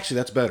nature. Actually,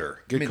 that's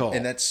better. Good call.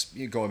 And that's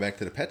going back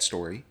to the pet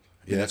story.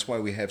 Yeah. And that's why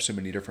we have so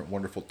many different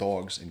wonderful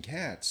dogs and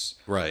cats.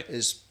 Right.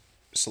 Is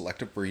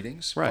selective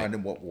breedings, right.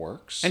 finding what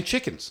works. And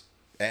chickens.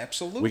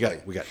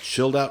 Absolutely. We got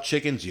chilled out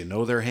chickens.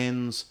 They're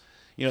hens.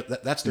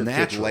 That's they're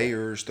natural. Good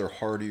layers. They're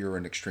hardier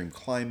in extreme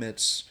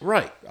climates.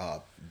 Right.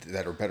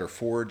 That are better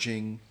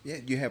foraging. Yeah,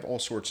 you have all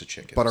sorts of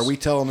chickens. But are we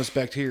telling this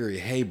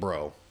bacteria, hey,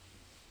 bro,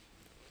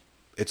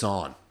 it's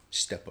on?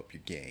 Step up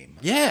your game.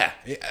 Yeah.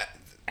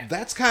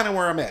 That's kind of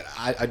where I'm at.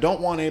 I don't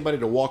want anybody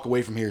to walk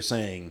away from here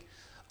saying,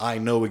 I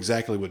know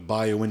exactly what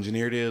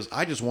bioengineered is.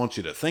 I just want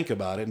you to think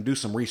about it and do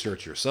some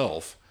research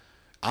yourself.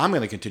 I'm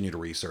going to continue to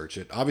research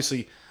it.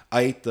 Obviously,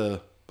 I ate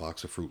the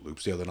box of Fruit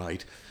Loops the other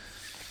night,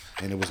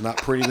 and it was not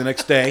pretty the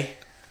next day.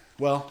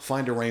 Well,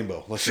 find a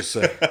rainbow, let's just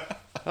say.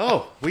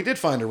 Oh, we did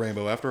find a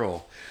rainbow after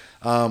all.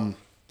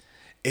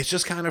 It's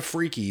just kind of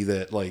freaky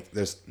that,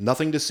 there's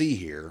nothing to see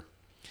here.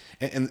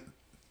 And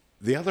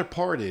the other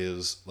part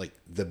is,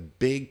 the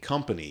big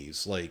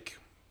companies like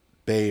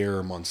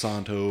Bayer,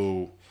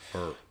 Monsanto,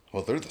 or...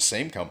 Well, they're the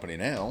same company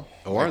now.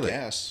 Oh, are they?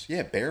 Yes.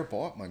 Yeah, Bayer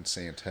bought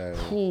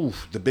Monsanto. Ooh,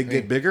 the big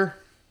get bigger?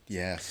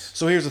 Yes.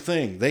 So here's the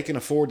thing. They can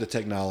afford the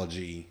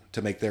technology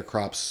to make their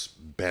crops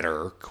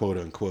better, quote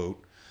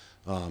unquote,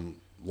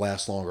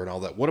 last longer and all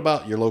that. What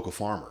about your local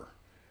farmer?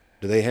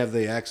 Do they have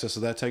the access to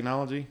that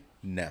technology?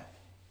 No.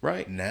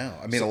 Right. No.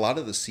 I mean, a lot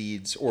of the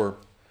seeds, or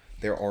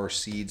there are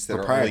seeds that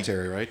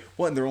proprietary, are only, right?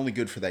 Well, and they're only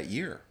good for that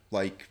year.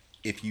 Like,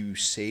 if you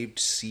saved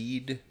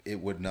seed,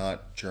 it would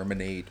not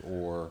germinate,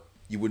 or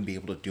you wouldn't be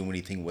able to do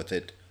anything with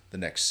it the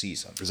next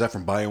season. Is that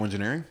from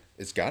bioengineering?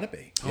 It's got to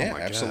be. Oh, yeah, my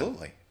God.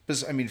 absolutely.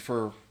 Because,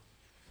 for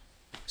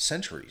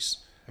centuries,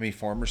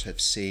 farmers have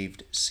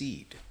saved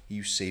seed.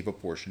 You save a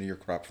portion of your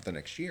crop for the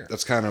next year.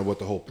 That's kind of what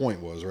the whole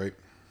point was, right?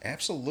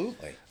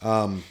 Absolutely.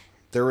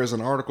 There is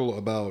an article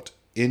about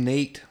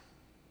innate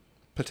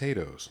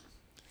potatoes.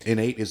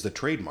 Innate is the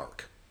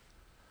trademark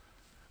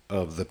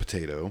of the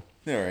potato.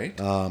 All right.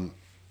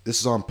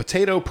 This is on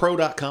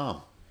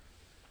potatopro.com.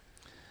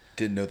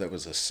 Didn't know that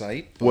was a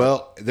site. But...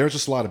 Well, there's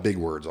just a lot of big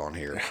words on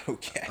here.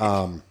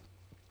 Okay.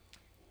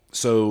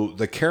 So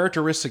the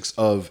characteristics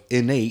of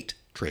innate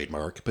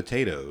trademark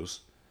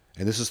potatoes,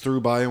 and this is through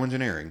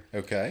bioengineering.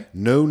 Okay.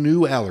 No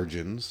new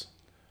allergens.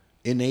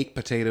 Innate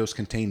potatoes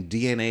contain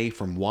DNA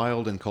from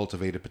wild and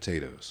cultivated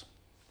potatoes.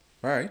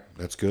 All right.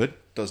 That's good.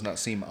 Does not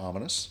seem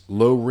ominous.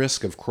 Low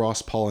risk of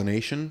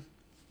cross-pollination.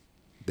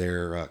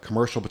 Their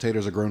commercial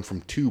potatoes are grown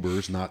from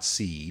tubers, not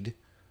seed.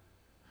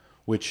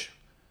 Which,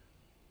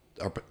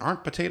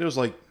 aren't potatoes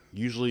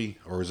usually,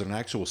 or is it an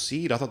actual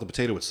seed? I thought the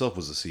potato itself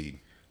was a seed.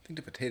 I think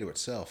the potato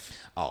itself.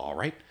 All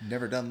right.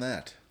 Never done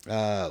that.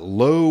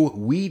 Low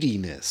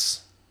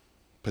weediness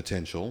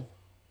potential.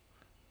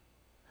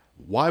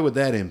 Why would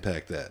that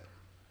impact that?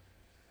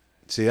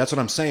 See, that's what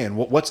I'm saying.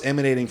 What's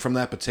emanating from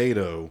that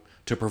potato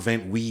to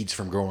prevent weeds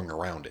from growing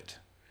around it?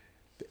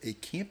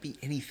 It can't be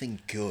anything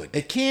good.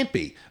 It can't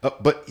be.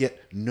 But yet,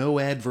 no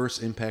adverse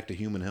impact to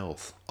human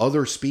health,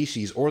 other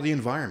species, or the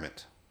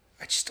environment.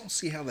 I just don't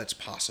see how that's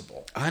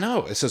possible. I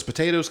know. It says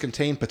potatoes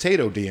contain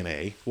potato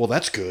DNA. Well,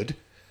 that's good.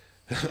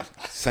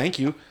 Thank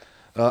you.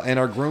 And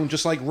are grown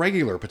just like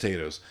regular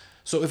potatoes.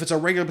 So if it's a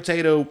regular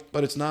potato,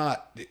 but it's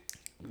not,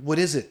 what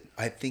is it?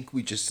 I think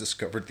we just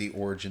discovered the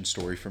origin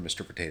story for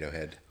Mr. Potato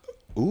Head.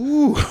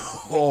 Ooh.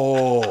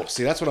 Oh,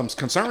 see, that's what I'm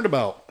concerned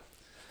about.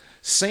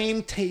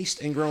 Same taste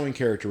and growing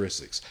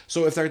characteristics.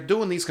 So if they're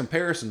doing these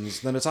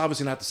comparisons, then it's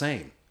obviously not the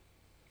same.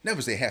 No,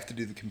 because they have to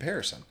do the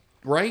comparison.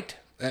 Right?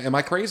 Am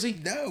I crazy?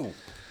 No.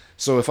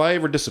 So if I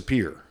ever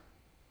disappear,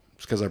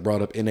 it's because I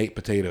brought up innate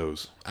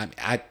potatoes.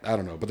 I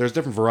don't know, but there's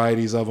different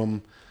varieties of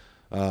them.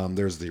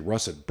 There's the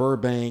russet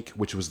Burbank,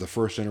 which was the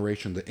first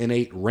generation. The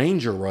innate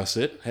Ranger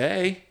russet.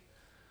 Hey.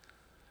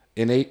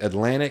 Innate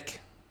Atlantic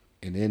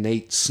and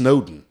innate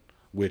Snowden,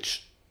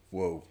 which,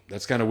 Whoa.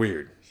 that's kind of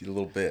weird. A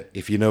little bit.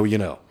 If you know, you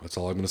know. That's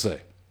all I'm going to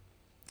say.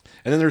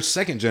 And then there's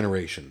second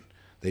generation.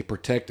 They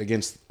protect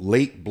against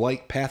late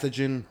blight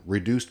pathogen,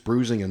 reduced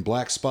bruising and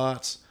black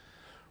spots,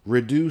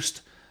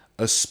 reduced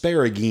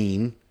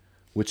asparagine,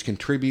 which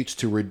contributes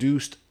to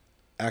reduced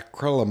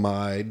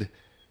acrylamide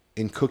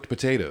in cooked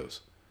potatoes.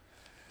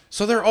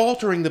 So they're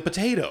altering the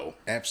potato.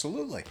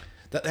 Absolutely.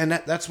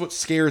 That's what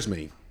scares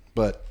me.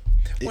 But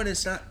When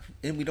it's not,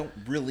 and we don't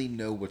really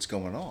know what's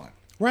going on.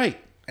 right.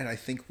 And I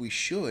think we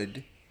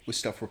should with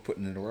stuff we're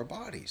putting into our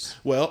bodies.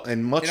 Well,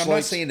 and much And I'm like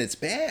not saying it's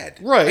bad.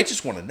 Right. I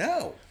just want to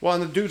know. well,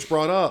 and the dude's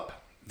brought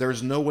up,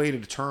 there's no way to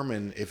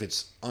determine if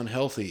it's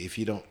unhealthy if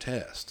you don't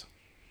test.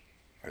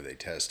 Are they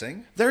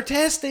testing? They're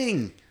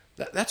testing.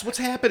 That's what's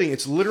happening.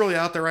 It's literally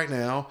out there right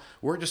now.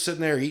 We're just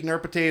sitting there eating our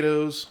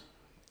potatoes,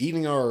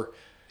 eating our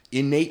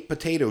innate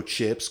potato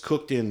chips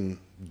cooked in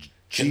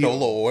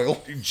Canola oil.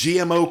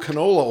 GMO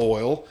canola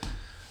oil.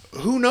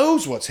 Who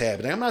knows what's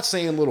happening? I'm not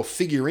saying little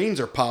figurines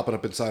are popping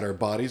up inside our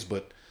bodies,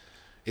 but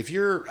if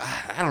you're,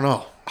 I don't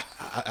know.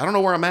 I don't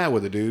know where I'm at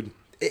with it, dude.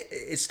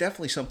 It's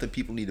definitely something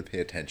people need to pay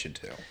attention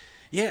to.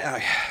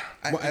 Yeah.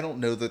 I don't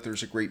know that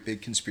there's a great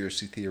big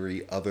conspiracy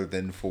theory other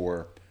than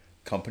for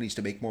companies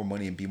to make more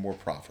money and be more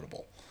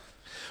profitable.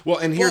 Well,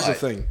 and here's the But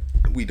thing.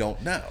 we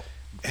don't know.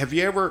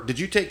 Did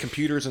you take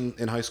computers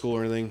in high school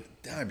or anything?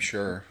 I'm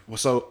sure. Well,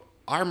 so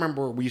I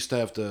remember we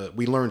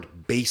learned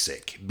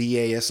BASIC,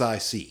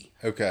 BASIC.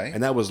 Okay.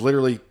 And that was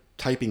literally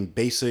typing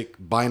basic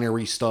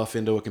binary stuff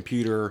into a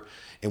computer,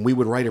 and we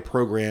would write a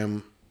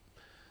program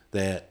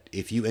that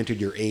if you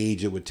entered your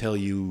age, it would tell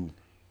you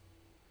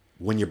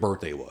when your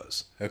birthday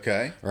was,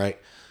 Okay. right?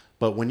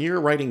 But when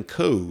you're writing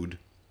code,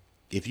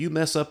 if you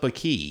mess up a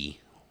key,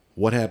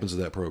 what happens to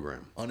that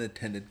program?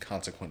 Unintended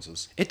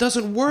consequences. It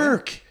doesn't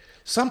work.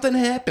 Something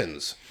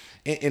happens.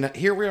 And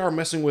here we are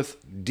messing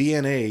with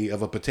DNA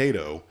of a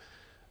potato.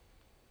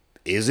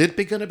 Is it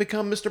going to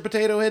become Mr.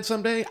 Potato Head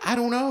someday? I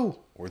don't know.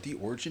 Or the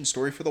origin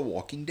story for The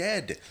Walking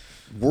Dead.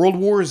 World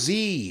War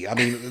Z. I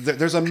mean,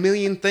 there's a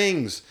million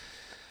things.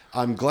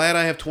 I'm glad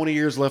I have 20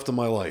 years left of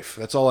my life.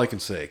 That's all I can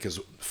say. Because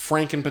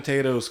Franken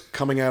potatoes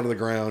coming out of the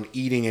ground,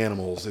 eating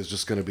animals is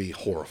just going to be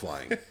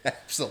horrifying.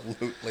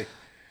 Absolutely.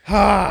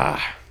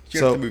 Ah.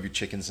 You have to move your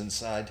chickens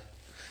inside.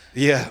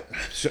 Yeah,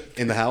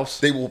 in the house.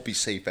 They won't be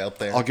safe out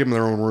there. I'll give them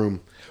their own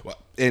room.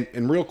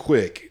 And real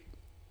quick,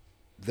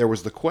 there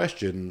was the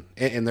question,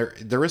 and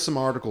there is some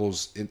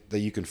articles that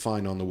you can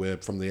find on the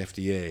web from the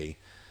FDA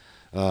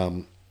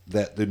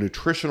that the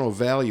nutritional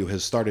value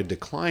has started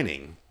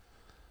declining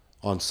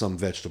on some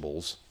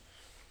vegetables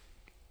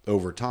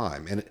over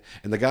time.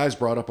 And the guys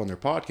brought up on their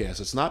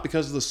podcast, it's not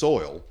because of the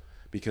soil,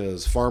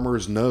 because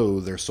farmers know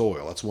their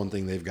soil. That's one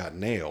thing they've got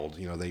nailed.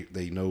 You know,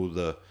 they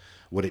know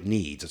what it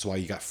needs. That's why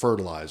you got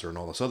fertilizer and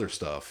all this other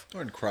stuff.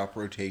 Or in crop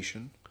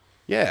rotation.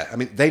 Yeah, I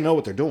mean, they know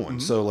what they're doing. Mm-hmm.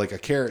 So, like, a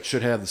carrot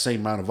should have the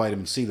same amount of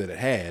vitamin C that it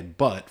had,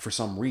 but for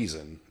some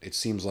reason, it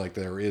seems like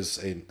there is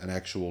an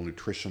actual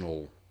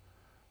nutritional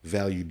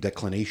value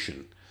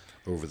declination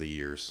over the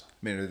years.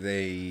 I mean, are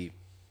they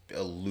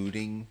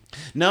alluding?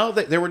 No,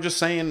 they were just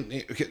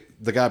saying,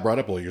 the guy brought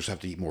up, well, you just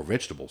have to eat more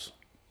vegetables.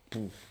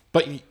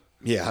 But,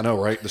 yeah, I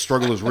know, right? The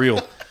struggle is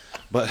real.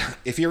 But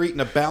if you're eating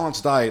a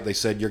balanced diet, they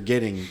said you're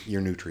getting your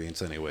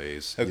nutrients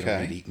anyways. Okay. You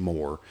don't need to eat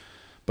more.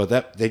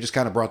 But they just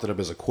kind of brought that up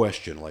as a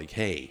question, like,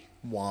 hey.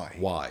 Why?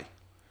 I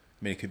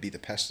mean, it could be the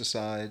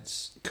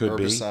pesticides, could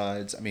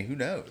herbicides. I mean, who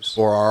knows?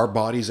 Or are our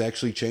bodies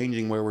actually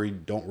changing where we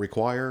don't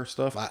require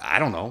stuff? I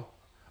don't know.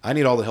 I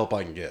need all the help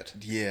I can get.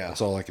 Yeah. That's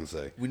all I can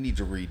say. We need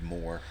to read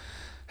more.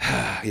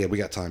 Yeah, we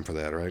got time for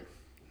that,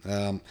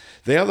 right?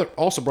 They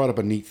also brought up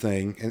a neat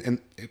thing,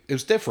 and it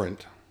was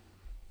different,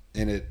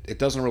 and it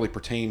doesn't really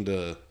pertain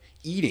to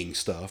eating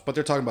stuff, but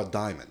they're talking about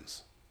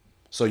diamonds.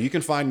 So you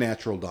can find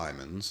natural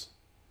diamonds,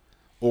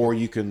 or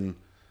you can,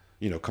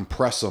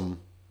 compress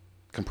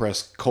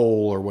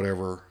coal or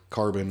whatever,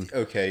 carbon.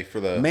 Okay, for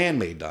the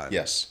man-made diamonds.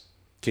 Yes.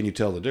 Can you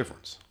tell the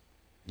difference?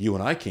 You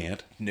and I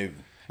can't. No.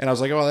 And I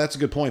was like, oh, that's a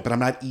good point, but I'm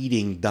not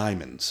eating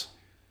diamonds.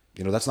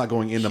 That's not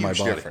going into my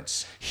body.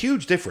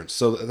 Huge difference.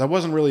 So that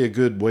wasn't really a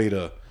good way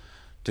to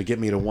get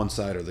me to one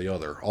side or the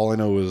other. All I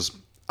know is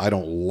I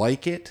don't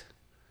like it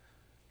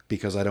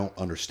because I don't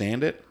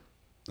understand it.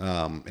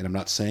 And I'm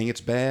not saying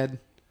it's bad,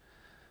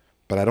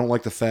 but I don't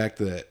like the fact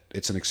that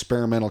it's an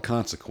experimental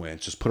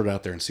consequence. Just put it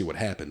out there and see what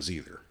happens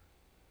either.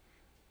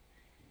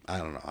 I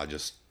don't know. I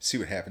just... See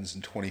what happens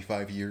in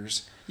 25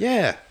 years?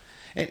 Yeah.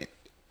 And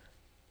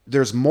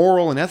there's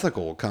moral and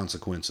ethical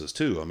consequences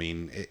too. I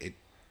mean,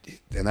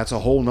 and that's a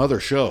whole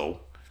nother show.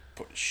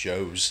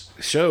 Shows.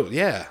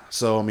 Yeah.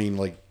 So, I mean,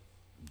 like,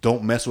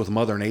 don't mess with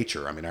Mother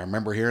Nature. I mean, I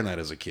remember hearing that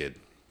as a kid.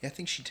 Yeah, I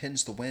think she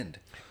tends the wind.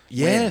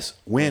 Yes.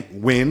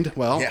 Wind.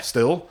 Well, Yeah.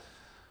 still.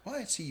 Well,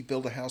 I see you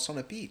build a house on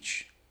a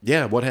beach.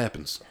 Yeah, what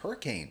happens?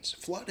 Hurricanes,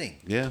 flooding.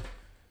 Yeah.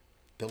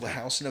 Build a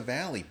house in a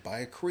valley, by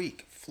a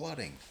creek,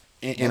 flooding.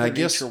 And I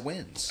guess Nature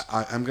wins.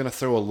 I'm going to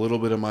throw a little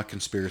bit of my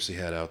conspiracy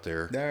hat out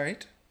there. All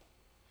right.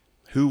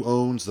 Who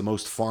owns the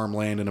most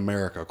farmland in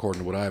America,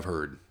 according to what I've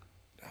heard?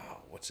 Oh,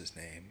 what's his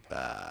name?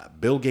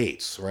 Bill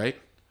Gates, right?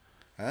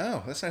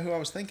 Oh, that's not who I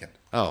was thinking.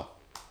 Oh.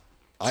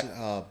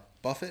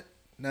 Buffett?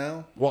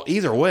 No? Well,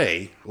 either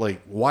way,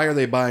 like, why are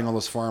they buying all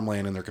this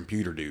farmland and they're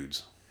computer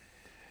dudes?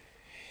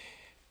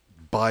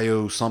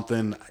 Bio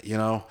something, you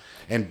know?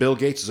 And Bill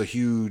Gates is a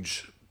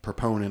huge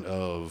proponent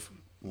of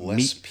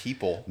Less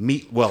people.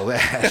 Meat. Well,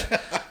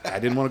 that, I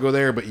didn't want to go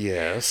there, but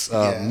yes.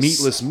 Yes.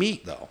 Meatless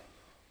meat, though.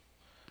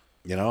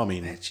 You know, I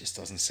mean... It just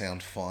doesn't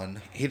sound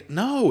fun.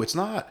 No, it's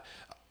not.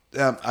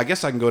 I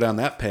guess I can go down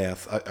that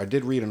path. I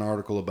did read an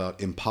article about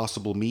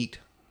Impossible Meat.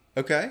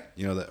 Okay.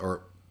 You know, that,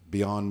 or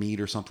Beyond Meat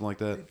or something like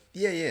that.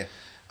 Yeah.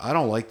 I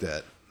don't like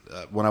that.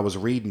 When I was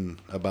reading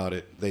about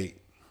it,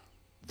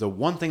 the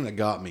one thing that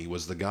got me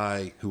was the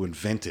guy who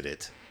invented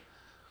it,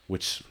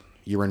 which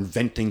you're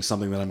inventing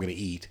something that I'm going to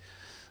eat.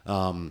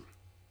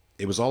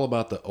 It was all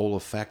about the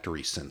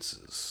olfactory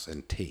senses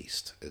and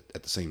taste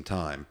at the same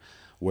time,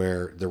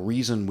 where the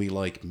reason we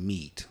like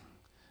meat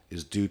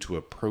is due to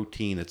a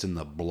protein that's in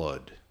the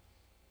blood.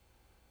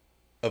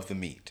 Of the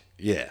meat.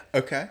 Yeah.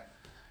 Okay.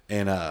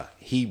 And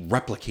he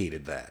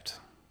replicated that,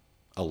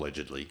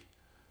 allegedly.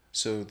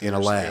 So there's in a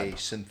lab. a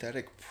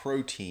synthetic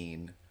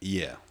protein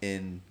Yeah.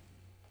 in...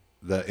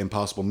 The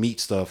Impossible Meat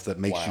stuff that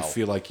makes you Wow.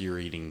 feel like you're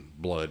eating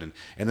blood.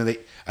 And then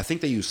I think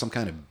they use some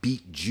kind of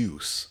beet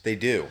juice. They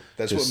do.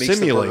 That's To what makes the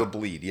simulate burger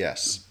bleed,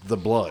 yes. the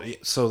blood.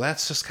 So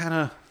that's just kind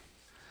of,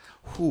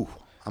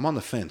 I'm on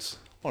the fence.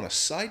 On a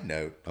side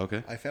note,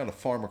 Okay. I found a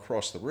farm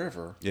across the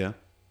river Yeah.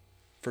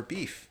 for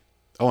beef.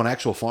 Oh, an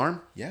actual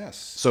farm? Yes.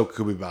 So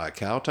could we buy a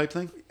cow type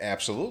thing?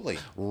 Absolutely.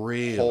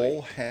 Really?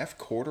 Whole, half,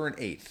 quarter, and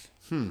eighth.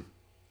 We'll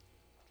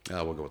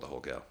go with the whole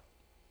cow.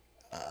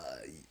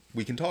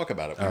 We can talk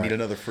about it. We All need right.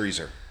 another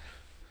freezer.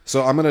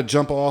 So I'm going to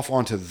jump off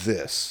onto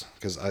this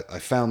because I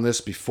found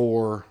this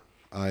before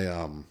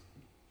after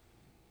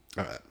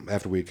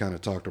we kind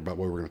of talked about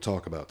what we're going to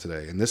talk about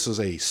today. And this is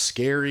a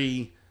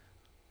scary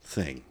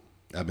thing.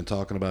 I've been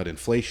talking about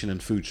inflation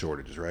and food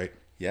shortages, right?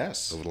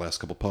 Yes. Over the last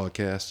couple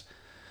podcasts.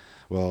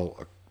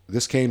 Well,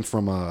 this came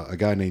from a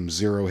guy named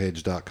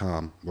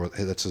ZeroHedge.com, or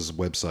that's his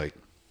website.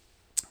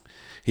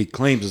 He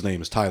claims his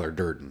name is Tyler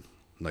Durden.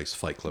 Nice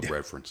Fight Club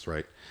reference,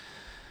 right?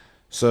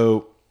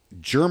 So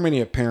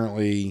Germany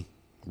apparently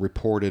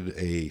reported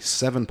a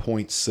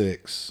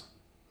 7.6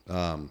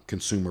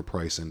 consumer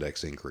price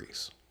index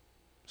increase.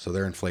 So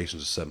their inflation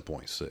is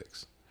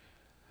 7.6.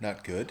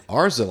 Not good.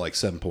 Ours is at like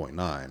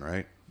 7.9,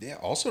 right? Yeah,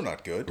 also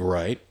not good.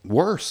 Right.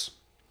 Worse.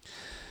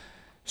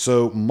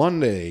 So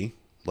Monday,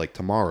 like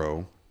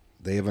tomorrow,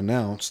 they have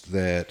announced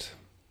that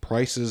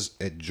prices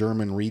at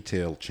German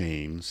retail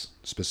chains,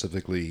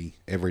 specifically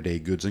everyday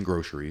goods and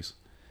groceries,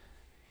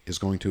 is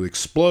going to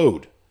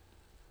explode,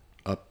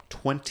 up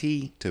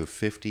 20 to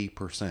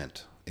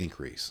 50%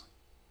 increase,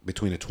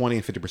 between a 20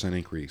 and 50%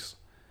 increase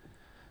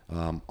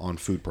on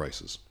food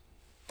prices.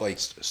 Like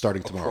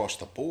starting tomorrow. Across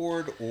the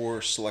board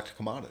or select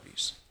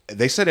commodities.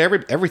 They said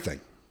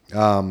everything,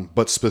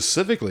 but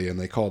specifically, and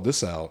they called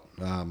this out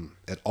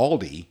at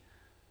Aldi.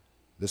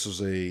 This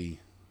was let me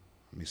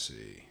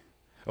see.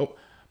 Oh,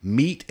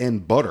 meat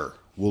and butter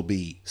will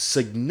be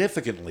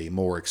significantly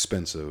more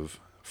expensive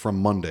from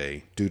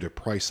Monday due to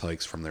price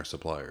hikes from their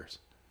suppliers.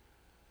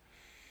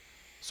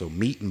 So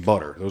meat and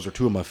butter, those are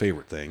two of my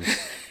favorite things.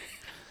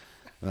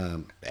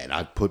 And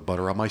I put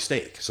butter on my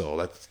steak, so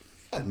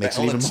that makes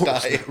it even balanced more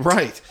diet.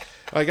 right.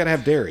 I got to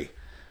have dairy,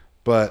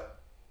 but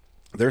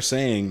they're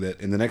saying that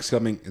in the next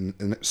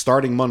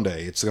starting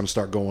Monday, it's going to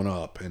start going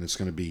up, and it's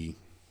going to be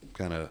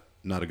kind of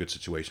not a good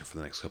situation for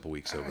the next couple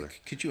weeks over there.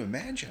 Could you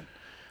imagine?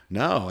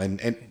 No,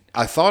 and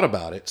I thought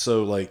about it.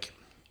 So like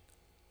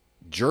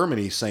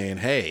Germany saying,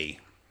 hey,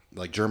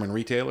 like German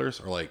retailers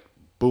are like,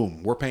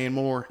 boom, we're paying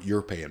more,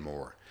 you're paying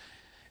more.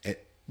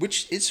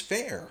 Which is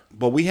fair.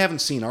 But we haven't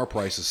seen our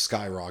prices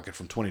skyrocket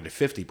from 20 to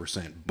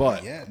 50%.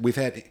 But yet. we've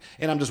had,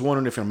 and I'm just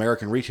wondering if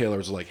American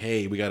retailers are like,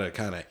 hey, we got to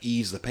kind of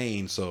ease the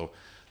pain. So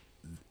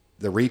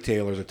the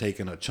retailers are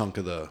taking a chunk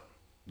of the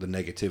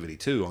negativity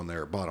too on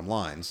their bottom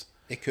lines.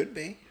 It could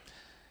be.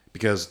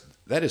 Because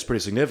that is pretty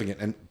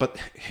significant. But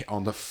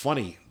on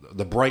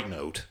the bright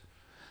note,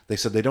 they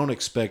said they don't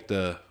expect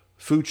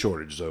food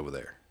shortages over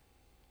there.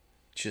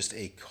 Just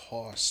a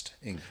cost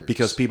increase.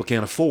 Because people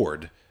can't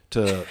afford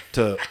to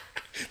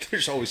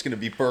There's always going to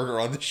be burger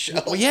on the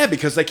shelf. well, yeah,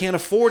 because they can't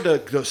afford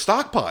to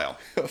stockpile.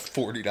 A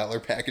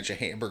 $40 package of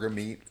hamburger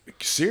meat.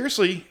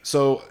 Seriously.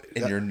 So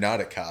And you're not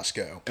at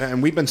Costco.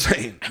 and we've been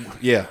saying,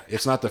 yeah,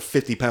 it's not the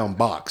 50-pound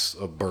box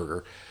of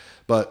burger,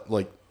 but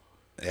like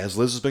as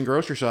Liz has been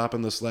grocery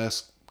shopping this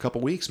last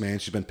couple weeks, man,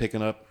 she's been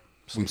picking up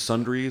some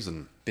sundries,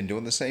 and Been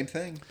doing the same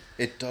thing.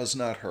 It does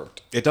not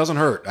hurt. it doesn't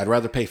hurt. I'd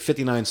rather pay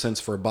 59 cents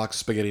for a box of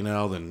spaghetti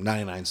now than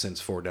 99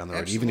 cents for it down the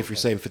road. Even if you're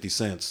Absolutely. saving 50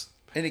 cents.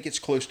 And it gets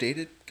close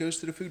dated, goes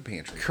to the food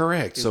pantry.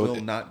 Correct. It So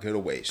will not go to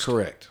waste.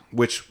 Correct.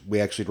 Which we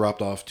actually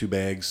dropped off 2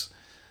 bags.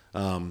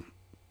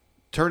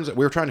 Turns out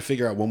we were trying to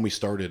figure out when we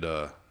started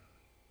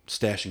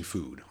stashing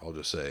food, I'll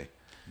just say.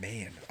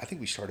 Man, I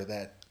think we started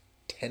that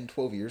 10,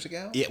 12 years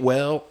ago. Yeah,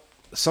 well,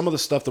 some of the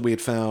stuff that we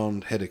had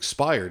found had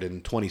expired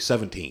in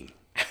 2017.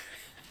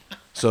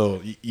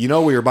 So, we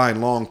were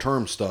buying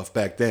long-term stuff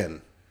back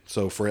then.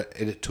 So for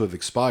it to have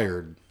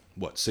expired,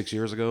 6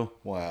 years ago?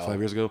 Wow. 5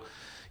 years ago?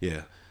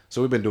 Yeah.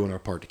 So we've been doing our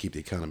part to keep the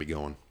economy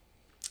going.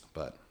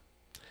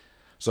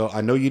 So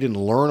I know you didn't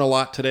learn a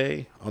lot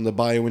today on the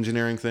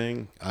bioengineering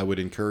thing. I would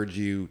encourage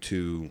you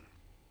to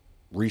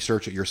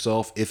research it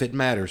yourself if it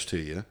matters to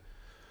you.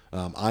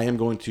 I am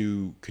going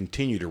to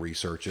continue to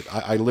research it.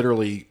 I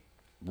literally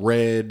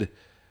read,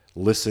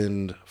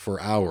 listened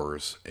for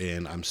hours,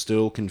 and I'm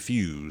still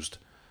confused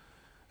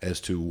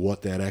as to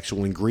what that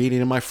actual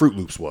ingredient in my Fruit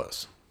Loops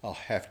was. I'll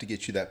have to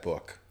get you that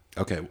book.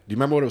 Okay. Do you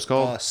remember what it was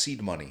called?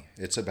 Seed Money.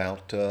 It's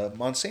about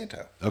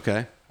Monsanto.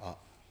 Okay.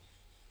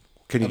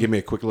 Can you give me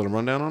a quick little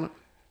rundown on it?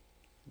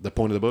 The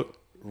point of the book?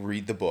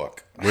 Read the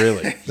book.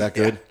 Really? That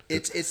good? Yeah,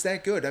 it's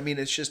that good. I mean,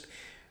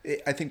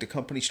 I think the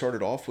company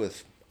started off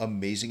with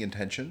amazing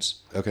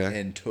intentions. Okay.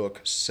 And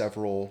took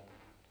several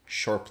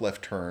sharp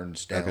left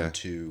turns down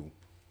to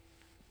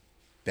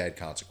bad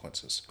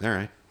consequences. All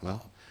right.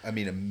 Well, I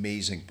mean,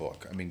 amazing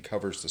book. I mean,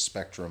 covers the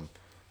spectrum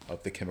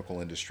of the chemical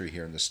industry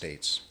here in the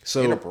States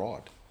and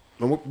abroad.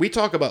 When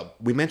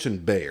we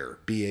mentioned Bayer,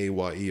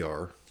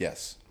 Bayer.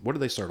 Yes. What did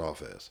they start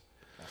off as?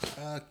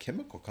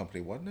 Chemical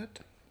company, wasn't it?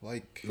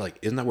 Like,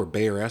 isn't that where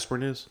Bayer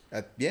aspirin is?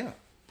 Yeah,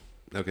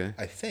 Okay.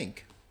 I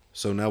think.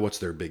 So now what's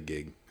their big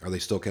gig? Are they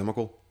still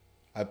chemical?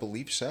 I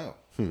believe so.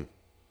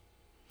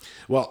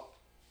 Well,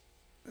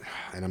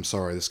 and I'm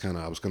sorry, I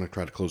was going to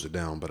try to close it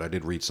down, but I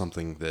did read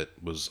something that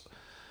was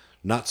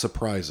not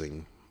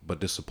surprising, but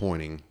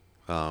disappointing.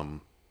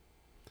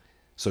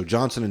 So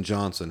Johnson &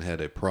 Johnson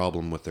had a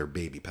problem with their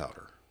baby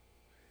powder.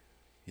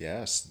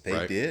 Yes, they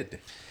Right. did.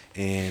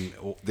 And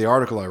the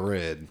article I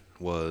read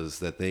was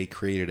that they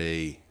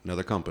created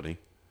another company,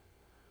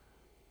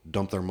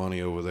 dumped their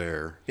money over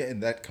there, Yeah,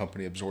 and that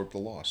company absorbed the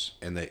loss.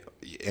 and they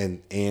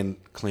and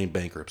claimed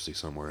bankruptcy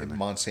somewhere in there.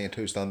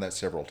 Monsanto's done that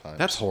several times.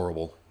 That's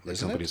horrible. The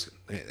Isn't companies,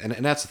 and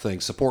that's the thing.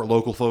 Support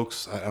local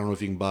folks. I don't know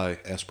if you can buy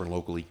aspirin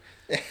locally,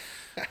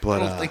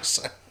 but I don't think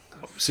so.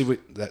 see, we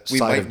We side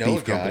might of know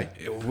beef a guy.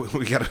 company.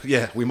 We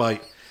got we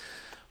might.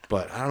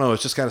 But I don't know.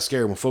 It's just kind of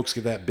scary when folks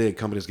get that big,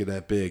 companies get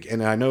that big.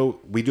 And I know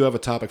we do have a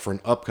topic for an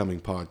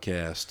upcoming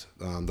podcast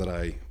that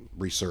I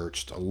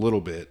researched a little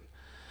bit,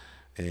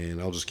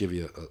 and I'll just give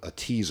you a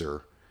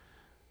teaser.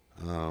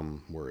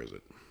 Where is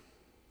it?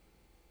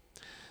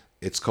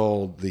 It's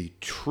called "The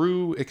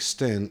True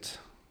Extent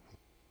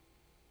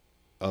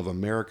of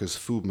America's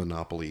Food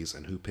Monopolies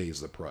and Who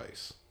Pays the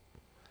Price."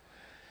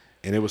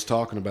 And it was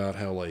talking about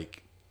how, I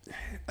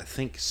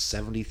think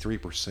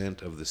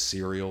 73% of the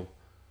cereal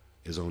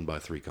is owned by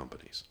 3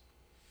 companies.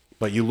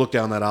 But you look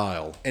down that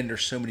aisle, And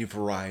there's so many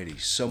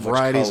varieties, so much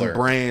varieties color. and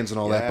brands and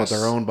all that, but Yes.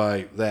 they're owned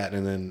by that.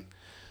 And then,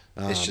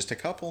 It's just a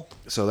couple.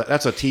 so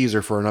that's a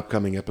teaser for an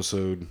upcoming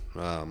episode.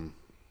 Well,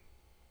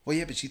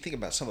 yeah, but you think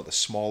about some of the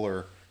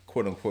smaller,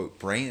 quote unquote,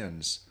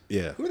 brands.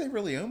 Yeah. Who are they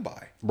really owned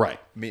by? Right.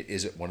 I mean,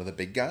 is it one of the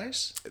big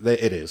guys?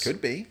 It is. Could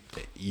be.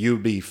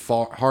 You'd be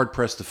hard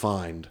pressed to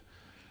find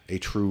a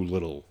true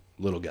little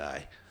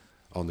guy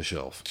on the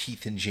shelf.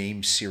 Keith and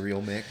James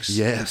cereal mix.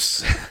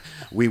 Yes.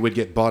 We would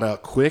get bought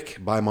out quick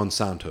by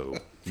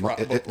Monsanto.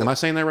 Probably. Am I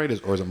saying that right?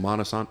 Or is it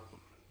Monsanto.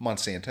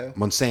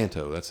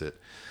 Monsanto, that's it.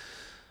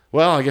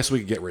 Well, I guess we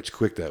could get rich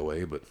quick that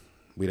way, but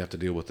we'd have to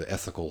deal with the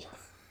ethical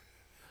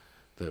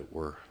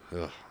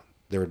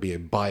there would be a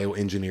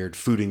bioengineered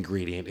food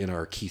ingredient in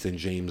our Keith and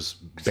James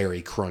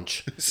Berry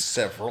Crunch.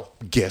 Several.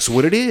 Guess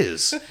what it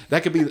is?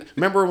 That could be.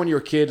 Remember when you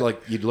were a kid,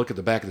 you'd look at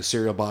the back of the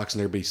cereal box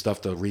and there'd be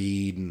stuff to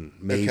read and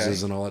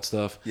mazes and all that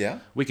stuff. Yeah.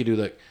 We could do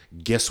that.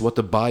 Guess what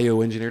the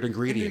bioengineered And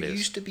ingredient there is?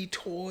 used to be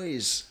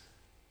toys.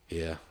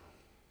 Yeah.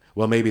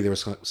 Well, maybe there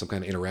was some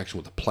kind of interaction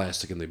with the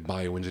plastic and the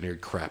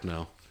bioengineered crap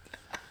now.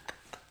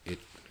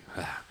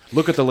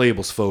 Look at the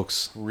labels,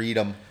 folks. Read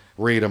them.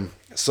 Read them.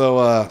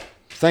 So,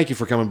 thank you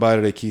for coming by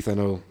today, Keith. I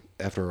know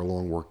after a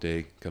long work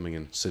day, coming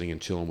and sitting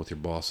and chilling with your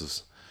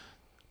bosses,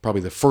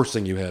 probably the first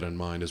thing you had in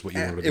mind is what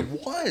you wanted to do.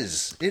 It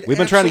was. We've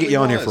been trying to get you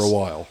on here absolutely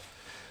for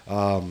a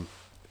while.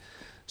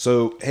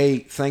 So, hey,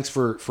 thanks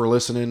for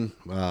listening.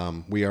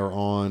 We are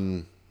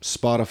on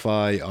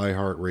Spotify,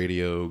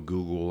 iHeartRadio,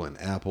 Google, and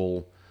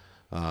Apple.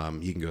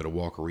 You can go to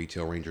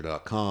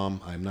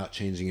walkerretailranger.com. I'm not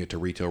changing it to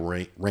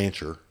Retail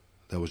Rancher.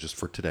 That was just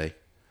for today.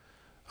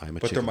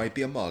 But there might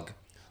be a mug.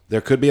 There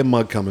could be a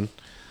mug coming.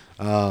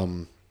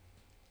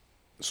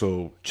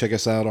 So check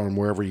us out on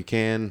wherever you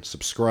can.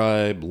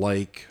 Subscribe,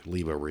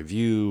 leave a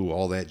review,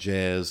 all that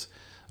jazz.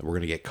 We're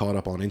going to get caught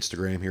up on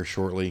Instagram here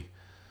shortly.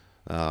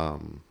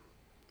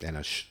 And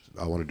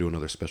I want to do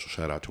another special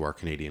shout out to our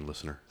Canadian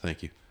listener.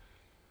 Thank you.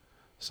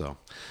 So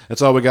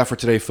that's all we got for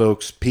today,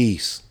 folks.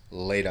 Peace.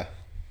 Later.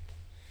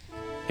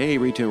 Hey,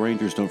 Retail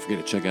Rangers, don't forget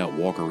to check out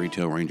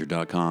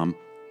WalkerRetailRanger.com.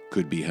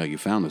 Could be how you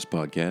found this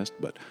podcast,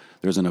 but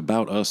there's an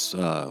About Us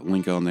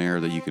link on there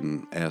that you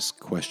can ask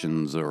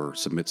questions or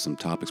submit some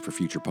topics for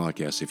future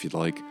podcasts if you'd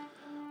like.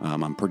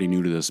 I'm pretty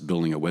new to this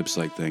building a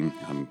website thing.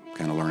 I'm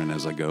kind of learning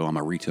as I go. I'm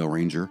a retail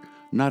ranger,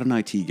 not an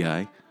IT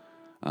guy,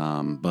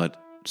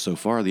 but so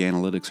far the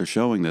analytics are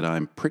showing that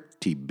I'm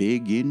pretty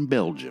big in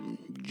Belgium.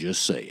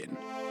 Just saying.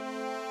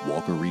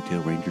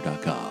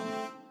 WalkerRetailRanger.com.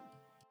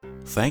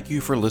 Thank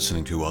you for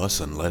listening to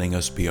us and letting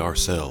us be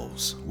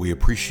ourselves. We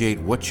appreciate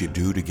what you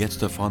do to get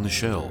stuff on the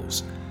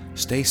shelves.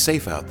 Stay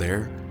safe out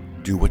there.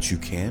 Do what you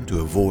can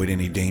to avoid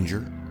any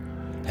danger.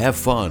 Have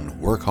fun,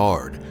 work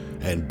hard,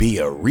 and be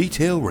a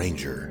Retail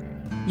Ranger.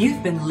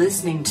 You've been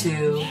listening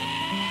to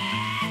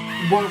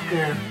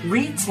Walker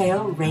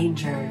Retail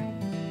Ranger.